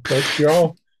now, but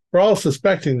we're all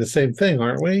suspecting the same thing,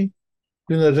 aren't we?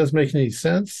 Even though it doesn't make any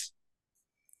sense.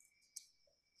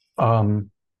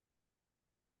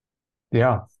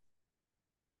 Yeah.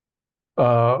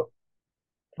 What?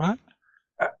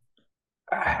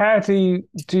 Hattie,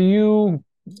 do you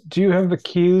have the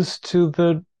keys to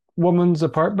the woman's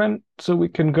apartment so we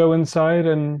can go inside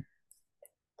and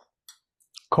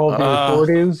call the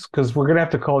authorities? Because we're gonna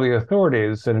have to call the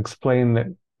authorities and explain that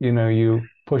you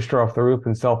pushed her off the roof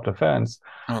in self-defense.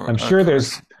 I'm sure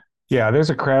there's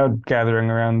a crowd gathering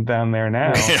around down there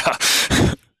now. Yeah.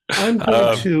 I'm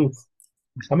going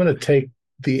to take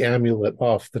the amulet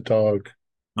off the dog.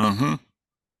 Mm-hmm.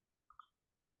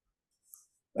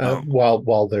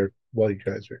 While you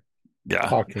guys are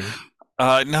talking.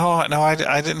 No,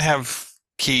 I didn't have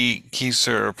keys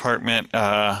to her apartment.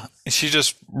 She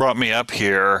just brought me up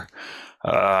here.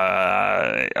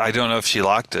 I don't know if she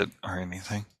locked it or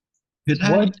anything. Could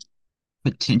I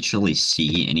potentially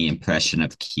see any impression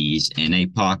of keys in a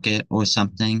pocket or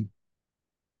something?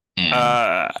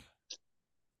 And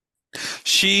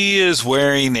she is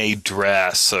wearing a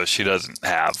dress, so she doesn't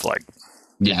have like.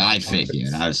 Yeah, I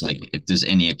figured. I was like, if there's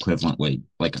any equivalent way,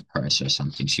 like a purse or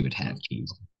something, she would have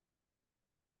keys.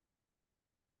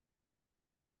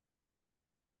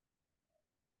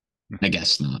 I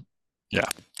guess not. Yeah,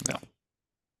 no.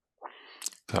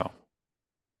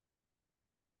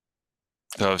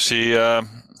 So she's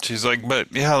like,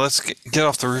 but yeah, let's get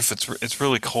off the roof. It's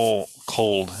really cold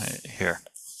here.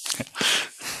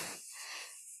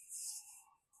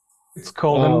 It's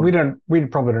cold, and we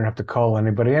probably don't have to call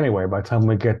anybody anyway. By the time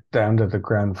we get down to the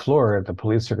ground floor, the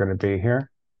police are going to be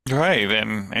here. Right,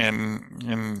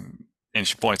 and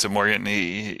she points at Morgan.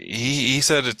 He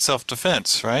said it's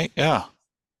self-defense, right? Yeah.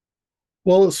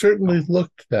 Well, it certainly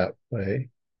looked that way.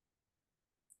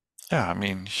 Yeah, I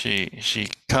mean, she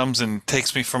comes and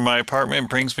takes me from my apartment and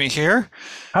brings me here.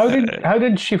 How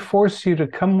did she force you to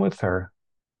come with her?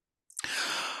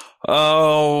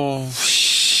 Oh,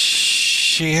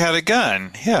 she had a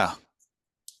gun. Yeah.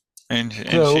 And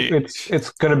so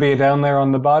it's going to be down there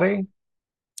on the body?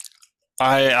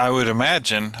 I would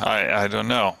imagine. I don't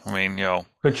know. I mean,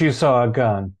 But you saw a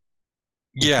gun.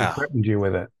 Yeah. She threatened you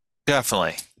with it.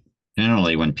 Definitely.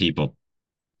 Generally, when people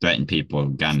threaten people with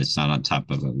a gun, it's not on top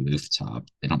of a rooftop.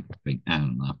 They don't think, I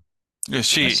don't know.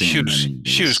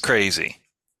 She was crazy.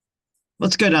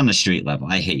 Let's go down the street level.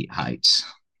 I hate heights.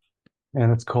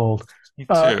 And it's cold. Me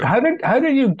too. How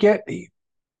did you get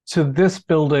to this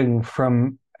building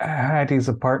from Hattie's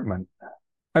apartment?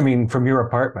 I mean, from your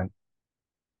apartment.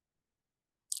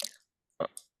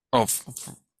 Oh,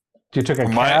 you took a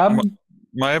cab?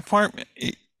 My apartment?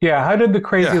 Yeah, how did the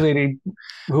crazy lady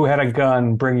who had a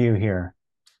gun bring you here?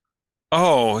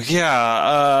 Oh,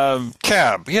 yeah,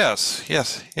 cab. Yes,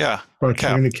 yeah. Brought you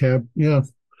in a cab, yeah.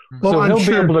 Well, so he'll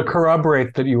be able to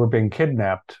corroborate that you were being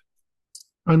kidnapped.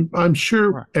 I'm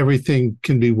sure everything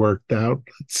can be worked out.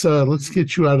 Let's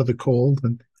get you out of the cold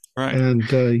and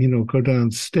go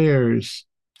downstairs.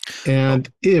 And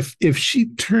if she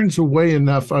turns away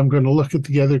enough, I'm going to look at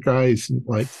the other guys and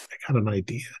I got an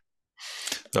idea.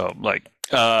 So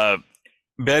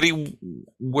Betty,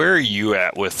 where are you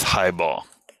at with Highball?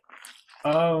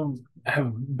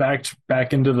 Have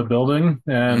back into the building,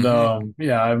 and I'm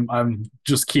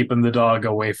just keeping the dog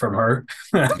away from her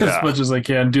as much as I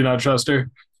can. Do not trust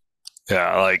her.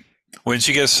 Yeah, like when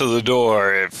she gets to the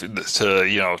door, to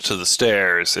the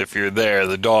stairs, if you're there,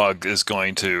 the dog is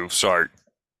going to start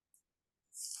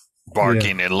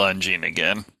barking and lunging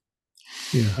again.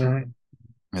 Yeah.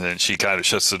 And then she kind of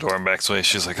shuts the door and backs away.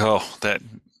 She's like, "Oh, that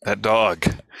dog."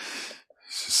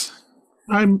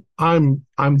 I'm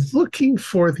looking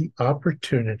for the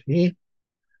opportunity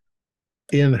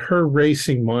in her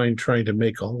racing mind trying to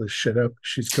make all this shit up.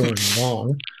 She's going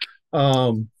along.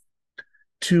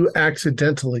 to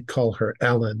accidentally call her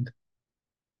Ellen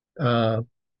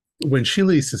when she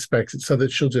least suspects it, so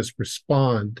that she'll just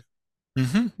respond.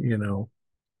 You know,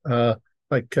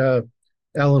 like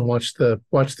Ellen, watch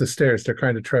the stairs. They're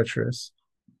kind of treacherous.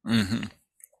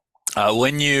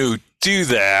 When you do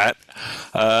that,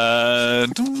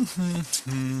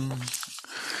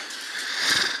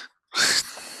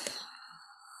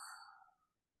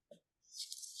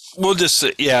 we'll just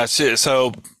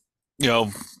so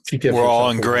we're all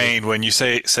ingrained when you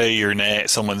say your name,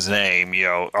 someone's name,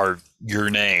 or your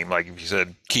name. Like if you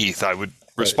said Keith, I would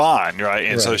respond, right?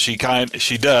 And so she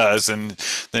does, and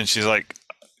then she's like,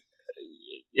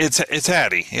 "It's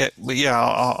Hattie." Yeah,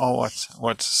 I'll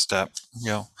watch the step.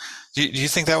 Do you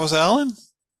think that was Ellen?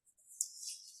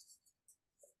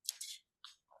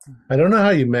 I don't know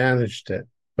how you managed it,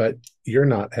 but you're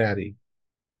not Hattie.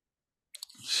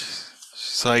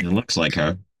 She's like, it looks like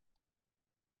her.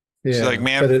 Yeah, she's like,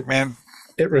 man,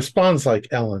 it responds like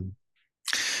Ellen.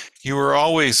 You were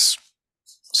always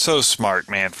so smart,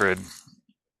 Manfred.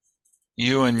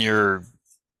 You and your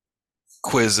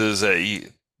quizzes that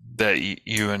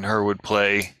you and her would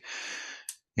play.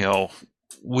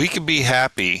 We could be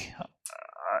happy.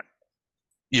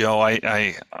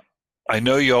 I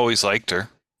know you always liked her.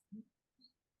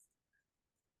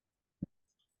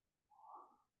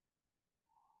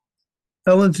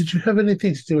 Ellen, did you have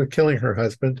anything to do with killing her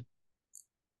husband?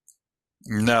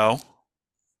 No.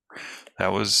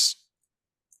 That was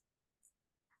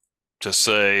just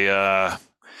a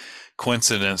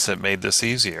coincidence that made this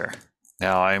easier.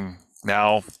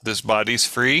 Now this body's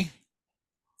free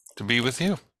to be with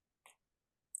you.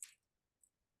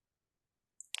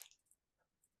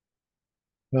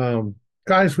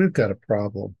 Guys, we've got a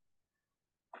problem.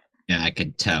 Yeah, I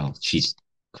could tell. She's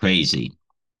crazy.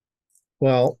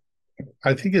 Well,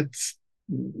 I think it's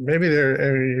maybe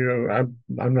I'm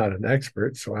not an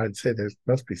expert, so I'd say there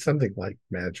must be something like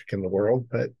magic in the world,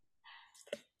 but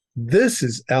this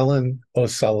is Ellen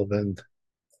O'Sullivan,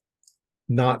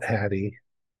 not Hattie,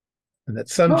 and that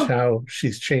somehow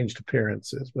she's changed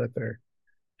appearances with her,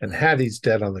 and Hattie's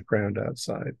dead on the ground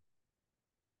outside.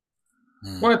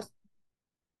 What?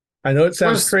 I know it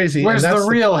sounds crazy. Where's the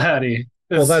real Hattie?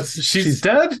 She's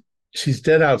dead? She's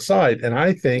dead outside, and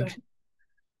I think,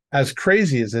 as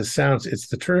crazy as this sounds, it's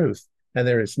the truth. And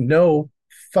there is no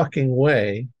fucking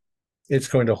way it's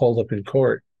going to hold up in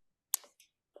court.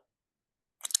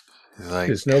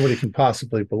 Because nobody can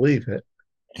possibly believe it.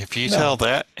 If you tell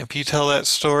that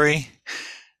story,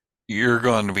 you're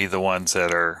going to be the ones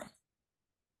that are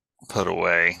put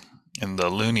away in the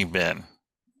loony bin.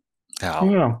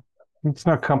 No, it's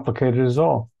not complicated at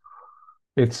all.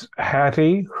 It's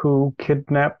Hattie who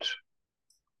kidnapped,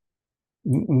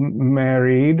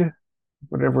 married,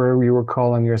 whatever you were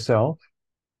calling yourself.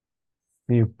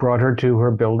 You brought her to her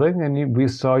building, and we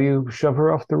saw you shove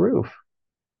her off the roof.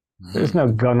 There's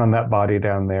no gun on that body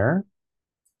down there.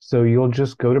 So you'll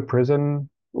just go to prison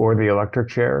or the electric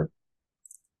chair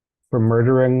for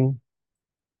murdering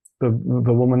the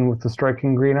woman with the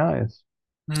striking green eyes.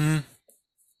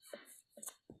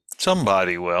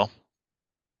 Somebody will.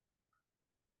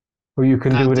 Or you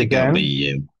can do it again. Be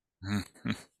you.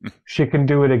 She can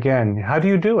do it again. How do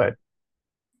you do it?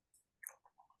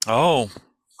 Oh.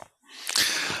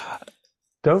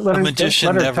 Don't let a her, magician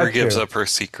let her never gives you. up her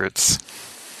secrets.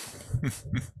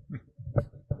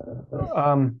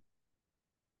 How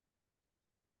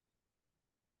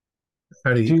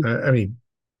do you, I mean,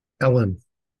 Ellen,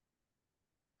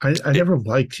 I never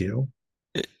liked you.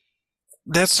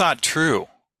 That's not true,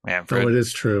 Manfred. No, it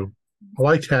is true. I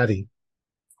liked Hattie,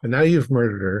 and now you've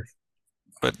murdered her.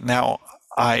 But now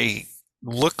I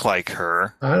look like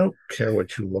her. I don't care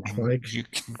what you look like. You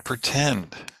can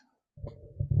pretend.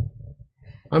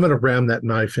 I'm going to ram that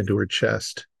knife into her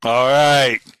chest. All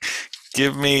right.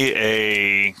 Give me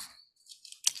a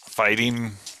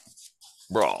fighting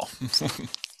brawl.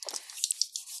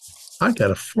 I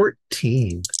got a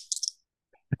 14.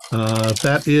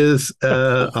 That is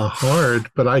a hard,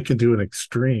 but I could do an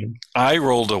extreme. I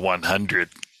rolled a 100.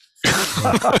 She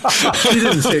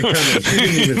didn't see it coming. She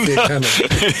didn't even see it coming.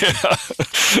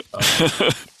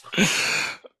 Yeah.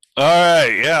 All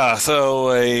right. Yeah.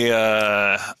 So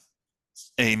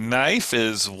a knife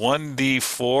is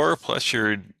 1d4 plus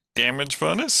your damage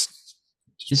bonus.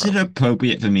 Is it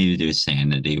appropriate for me to do a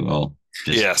sanity roll?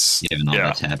 Yes. Given all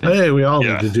that's happened. Hey, we all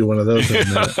need to do one of those in a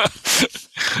minute.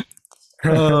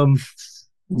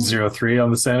 0-3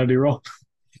 on the sanity roll.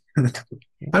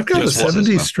 I've got a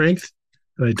 70 strength,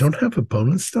 and I don't have a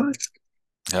bonus dice.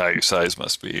 Your size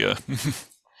must be.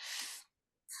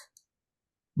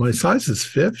 My size is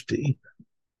 50.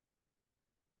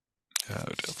 I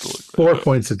would have to look 4 that up.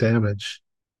 points of damage.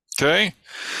 Okay.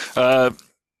 But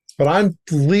I'm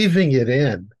leaving it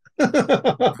in.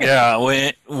 Yeah,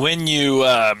 when you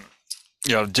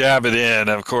jab it in,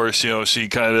 of course, she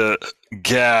kind of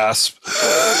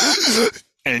gasps,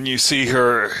 and you see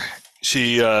her.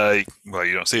 She you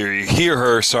don't see her. You hear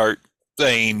her start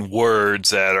saying words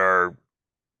that are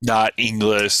not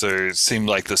English, or seem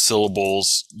like the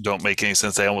syllables don't make any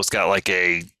sense. They almost got like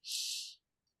a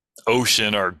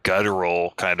ocean or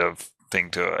guttural kind of thing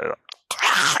to it.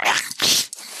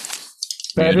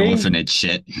 Weird Betty? orphanage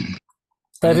shit.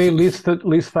 Betty, least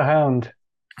the hound.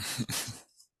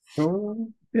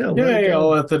 Yay, I'll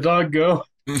let the dog go.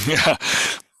 Yeah.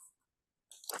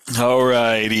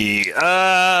 Alrighty.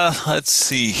 Let's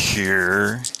see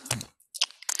here.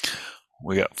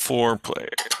 We got 4 players.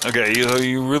 Okay,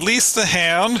 you release the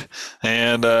hound,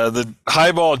 and the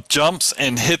highball jumps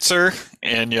and hits her,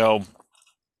 and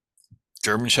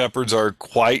German Shepherds are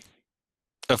quite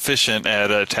efficient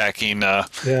at attacking.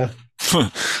 Yeah.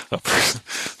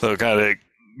 So kind of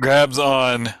grabs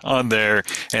on there,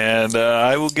 and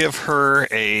I will give her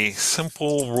a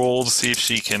simple roll to see if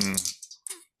she can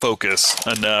focus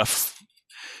enough.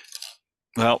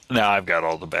 Well, now I've got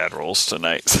all the bad rolls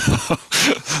tonight.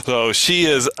 So she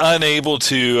is unable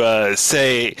to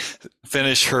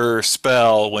finish her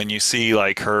spell when you see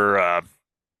like her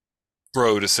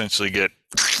throat essentially get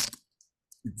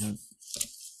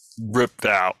ripped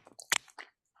out.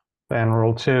 Then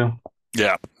roll 2.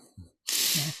 Yeah.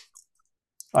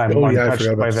 I'm I untouched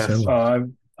forgot by about this.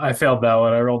 the I failed that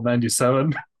one. I rolled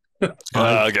 97.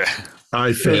 Okay.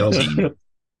 I failed.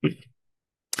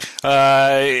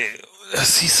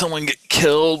 See someone get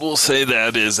killed. We'll say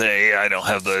that is I don't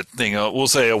have the thing. We'll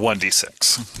say a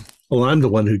 1d6. Well, I'm the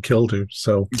one who killed her,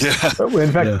 so Yeah.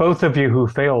 In fact, both of you who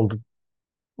failed,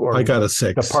 or I got a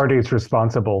 6. the parties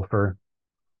responsible for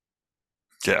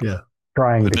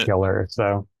trying to kill her.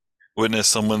 So Witness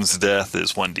someone's death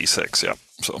is 1d6. Yeah.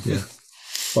 So yeah.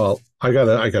 Well, I got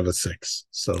a 6.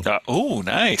 So oh,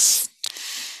 nice.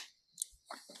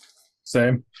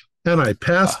 Same. and I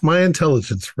passed my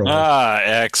intelligence roll.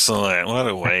 Excellent. What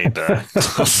a way to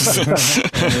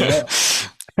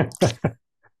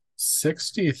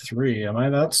 63. Am I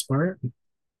that smart?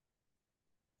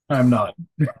 I'm not.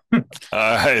 All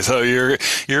right, so your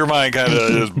mind kind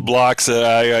of just blocks it.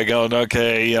 I going,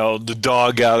 okay, the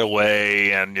dog got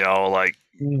away, and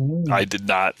I did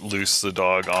not loose the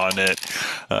dog on it.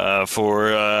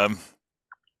 For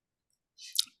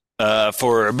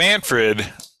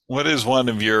Manfred, what is one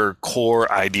of your core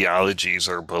ideologies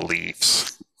or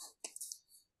beliefs?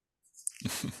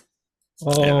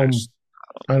 I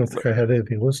don't think I had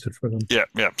anything listed for them. Yeah.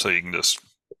 So you can just.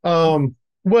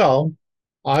 Well,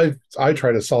 I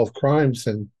try to solve crimes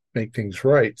and make things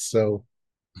right. So,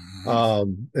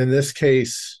 in this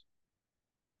case,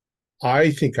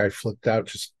 I think I flipped out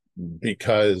just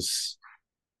because,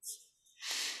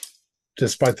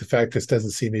 despite the fact this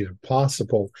doesn't seem even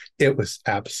possible, it was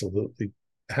absolutely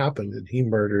happened, and he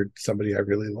murdered somebody I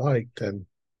really liked, and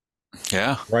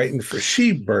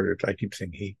she murdered. I keep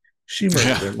saying he. She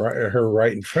murdered her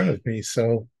right in front of me.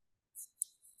 So,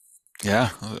 yeah.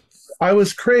 I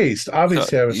was crazed.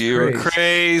 Obviously, I was crazed. You were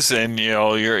crazed, and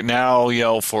you're now you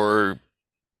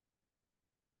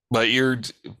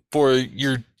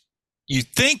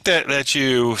think that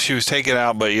she was taken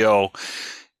out, but you're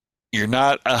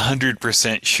not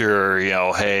 100% sure.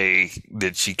 Hey,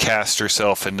 did she cast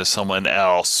herself into someone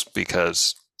else?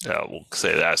 Because we'll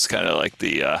say that's kind of like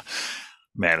the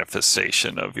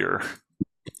manifestation of your.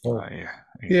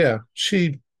 Yeah,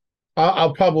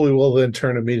 I'll probably will then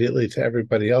turn immediately to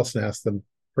everybody else and ask them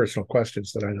personal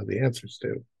questions that I know the answers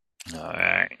to. All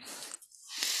right.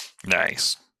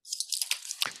 Nice.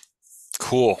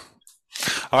 Cool.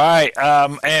 All right.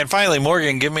 And finally,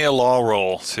 Morgan, give me a law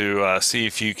roll to see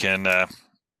if you can. Well,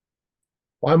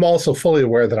 I'm also fully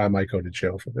aware that I might go to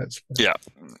jail for this. Yeah.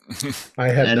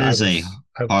 That is a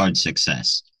hard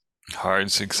success.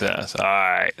 Hard success. All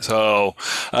right. So,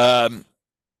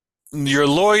 your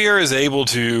lawyer is able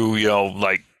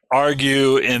to,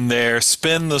 argue in there,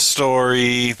 spin the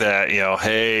story that,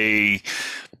 hey,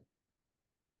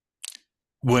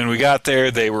 when we got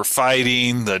there, they were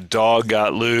fighting, the dog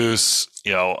got loose.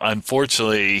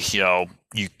 Unfortunately,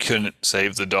 you couldn't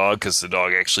save the dog because the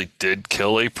dog actually did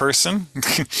kill a person.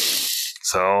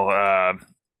 So,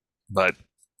 but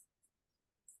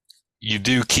you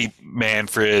do keep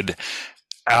Manfred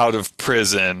out of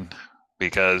prison.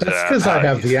 Because that's because I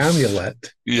have the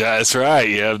amulet. Yeah, that's right.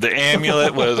 You have the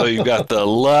amulet. You've got the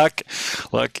luck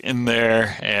in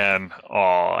there, and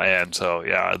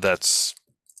so that's.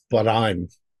 But I'm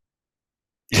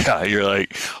Yeah, you're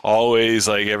like always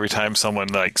like every time someone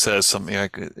like says something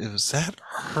like, "Was that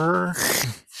her?"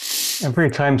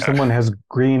 Every time someone has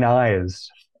green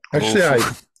eyes. Actually,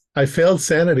 I failed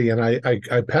sanity and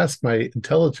I passed my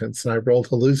intelligence and I rolled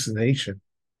hallucination.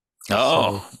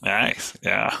 Oh, so, nice.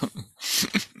 Yeah.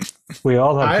 We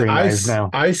all have green eyes now.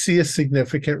 I see a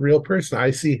significant real person.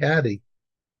 I see Hattie.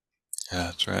 Yeah,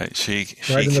 that's right. She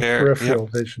right in the peripheral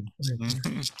vision.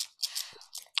 Mm-hmm.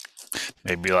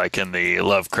 Maybe like in the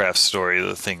Lovecraft story,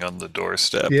 the thing on the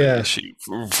doorstep. Yeah. She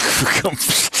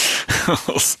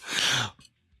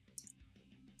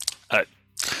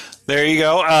there you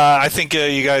go. I think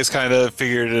you guys kind of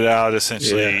figured it out.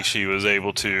 Essentially, she was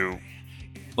able to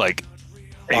like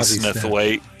hasten the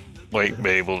wait, be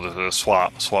able to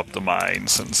swap the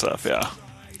minds and stuff. Yeah.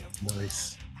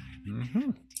 Nice.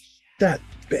 Mm-hmm. That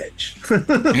bitch.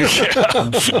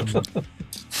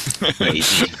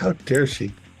 How dare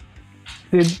she?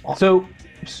 So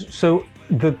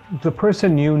the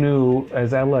person you knew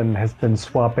as Ellen has been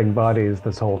swapping bodies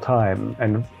this whole time,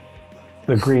 and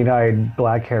the green-eyed,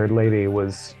 black-haired lady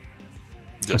was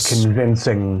a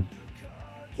convincing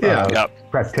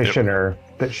practitioner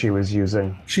that she was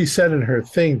using. She said in her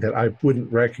thing that I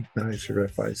wouldn't recognize her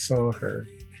if I saw her.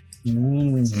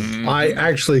 Mm-hmm. I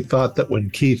actually thought that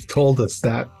when Keith told us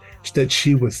that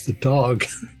she was the dog.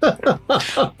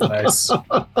 Nice.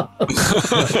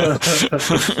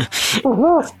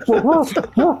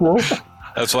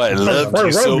 That's why I loved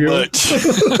you so much.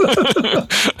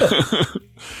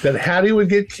 That Hattie would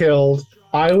get killed,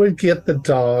 I would get the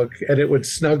dog, and it would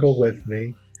snuggle with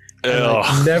me. And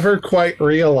I never quite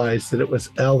realized that it was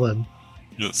Ellen.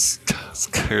 Yes,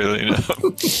 clearly enough.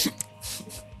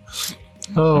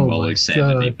 Oh, I'm all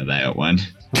excited for that one.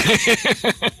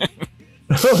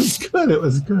 It was good. It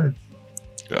was good.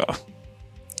 Yeah.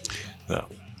 Yeah.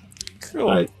 Cool.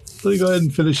 All right. Let me go ahead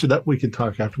and finish it up. We can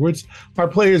talk afterwards. Our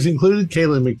players included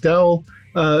Kaylin McDowell,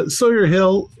 Sawyer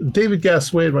Hill, David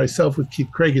Gasway, and myself with Keith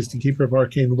Craig as the Keeper of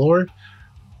Arcane Lore.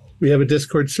 We have a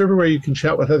Discord server where you can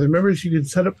chat with other members. You can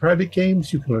set up private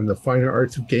games. You can learn the finer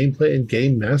arts of gameplay and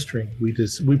game mastering.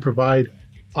 We provide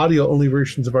audio-only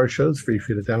versions of our shows for you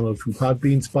to download from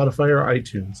Podbean, Spotify, or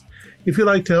iTunes. If you'd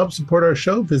like to help support our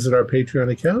show, visit our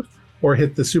Patreon account or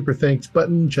hit the Super Thanks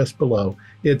button just below.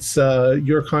 It's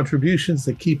your contributions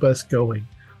that keep us going.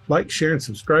 Like, share, and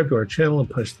subscribe to our channel and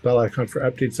push the bell icon for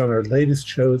updates on our latest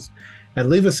shows. And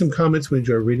leave us some comments. We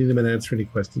enjoy reading them and answering any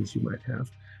questions you might have.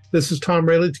 This is Tom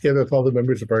Rayleigh, together with all the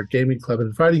members of our gaming club,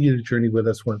 inviting you to journey with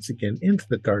us once again into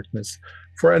the darkness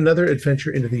for another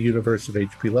adventure into the universe of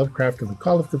H.P. Lovecraft and the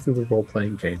Call of Cthulhu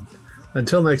role-playing game.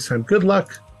 Until next time, good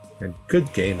luck and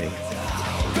good gaming.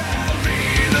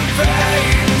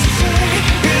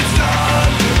 It's not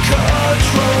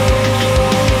control.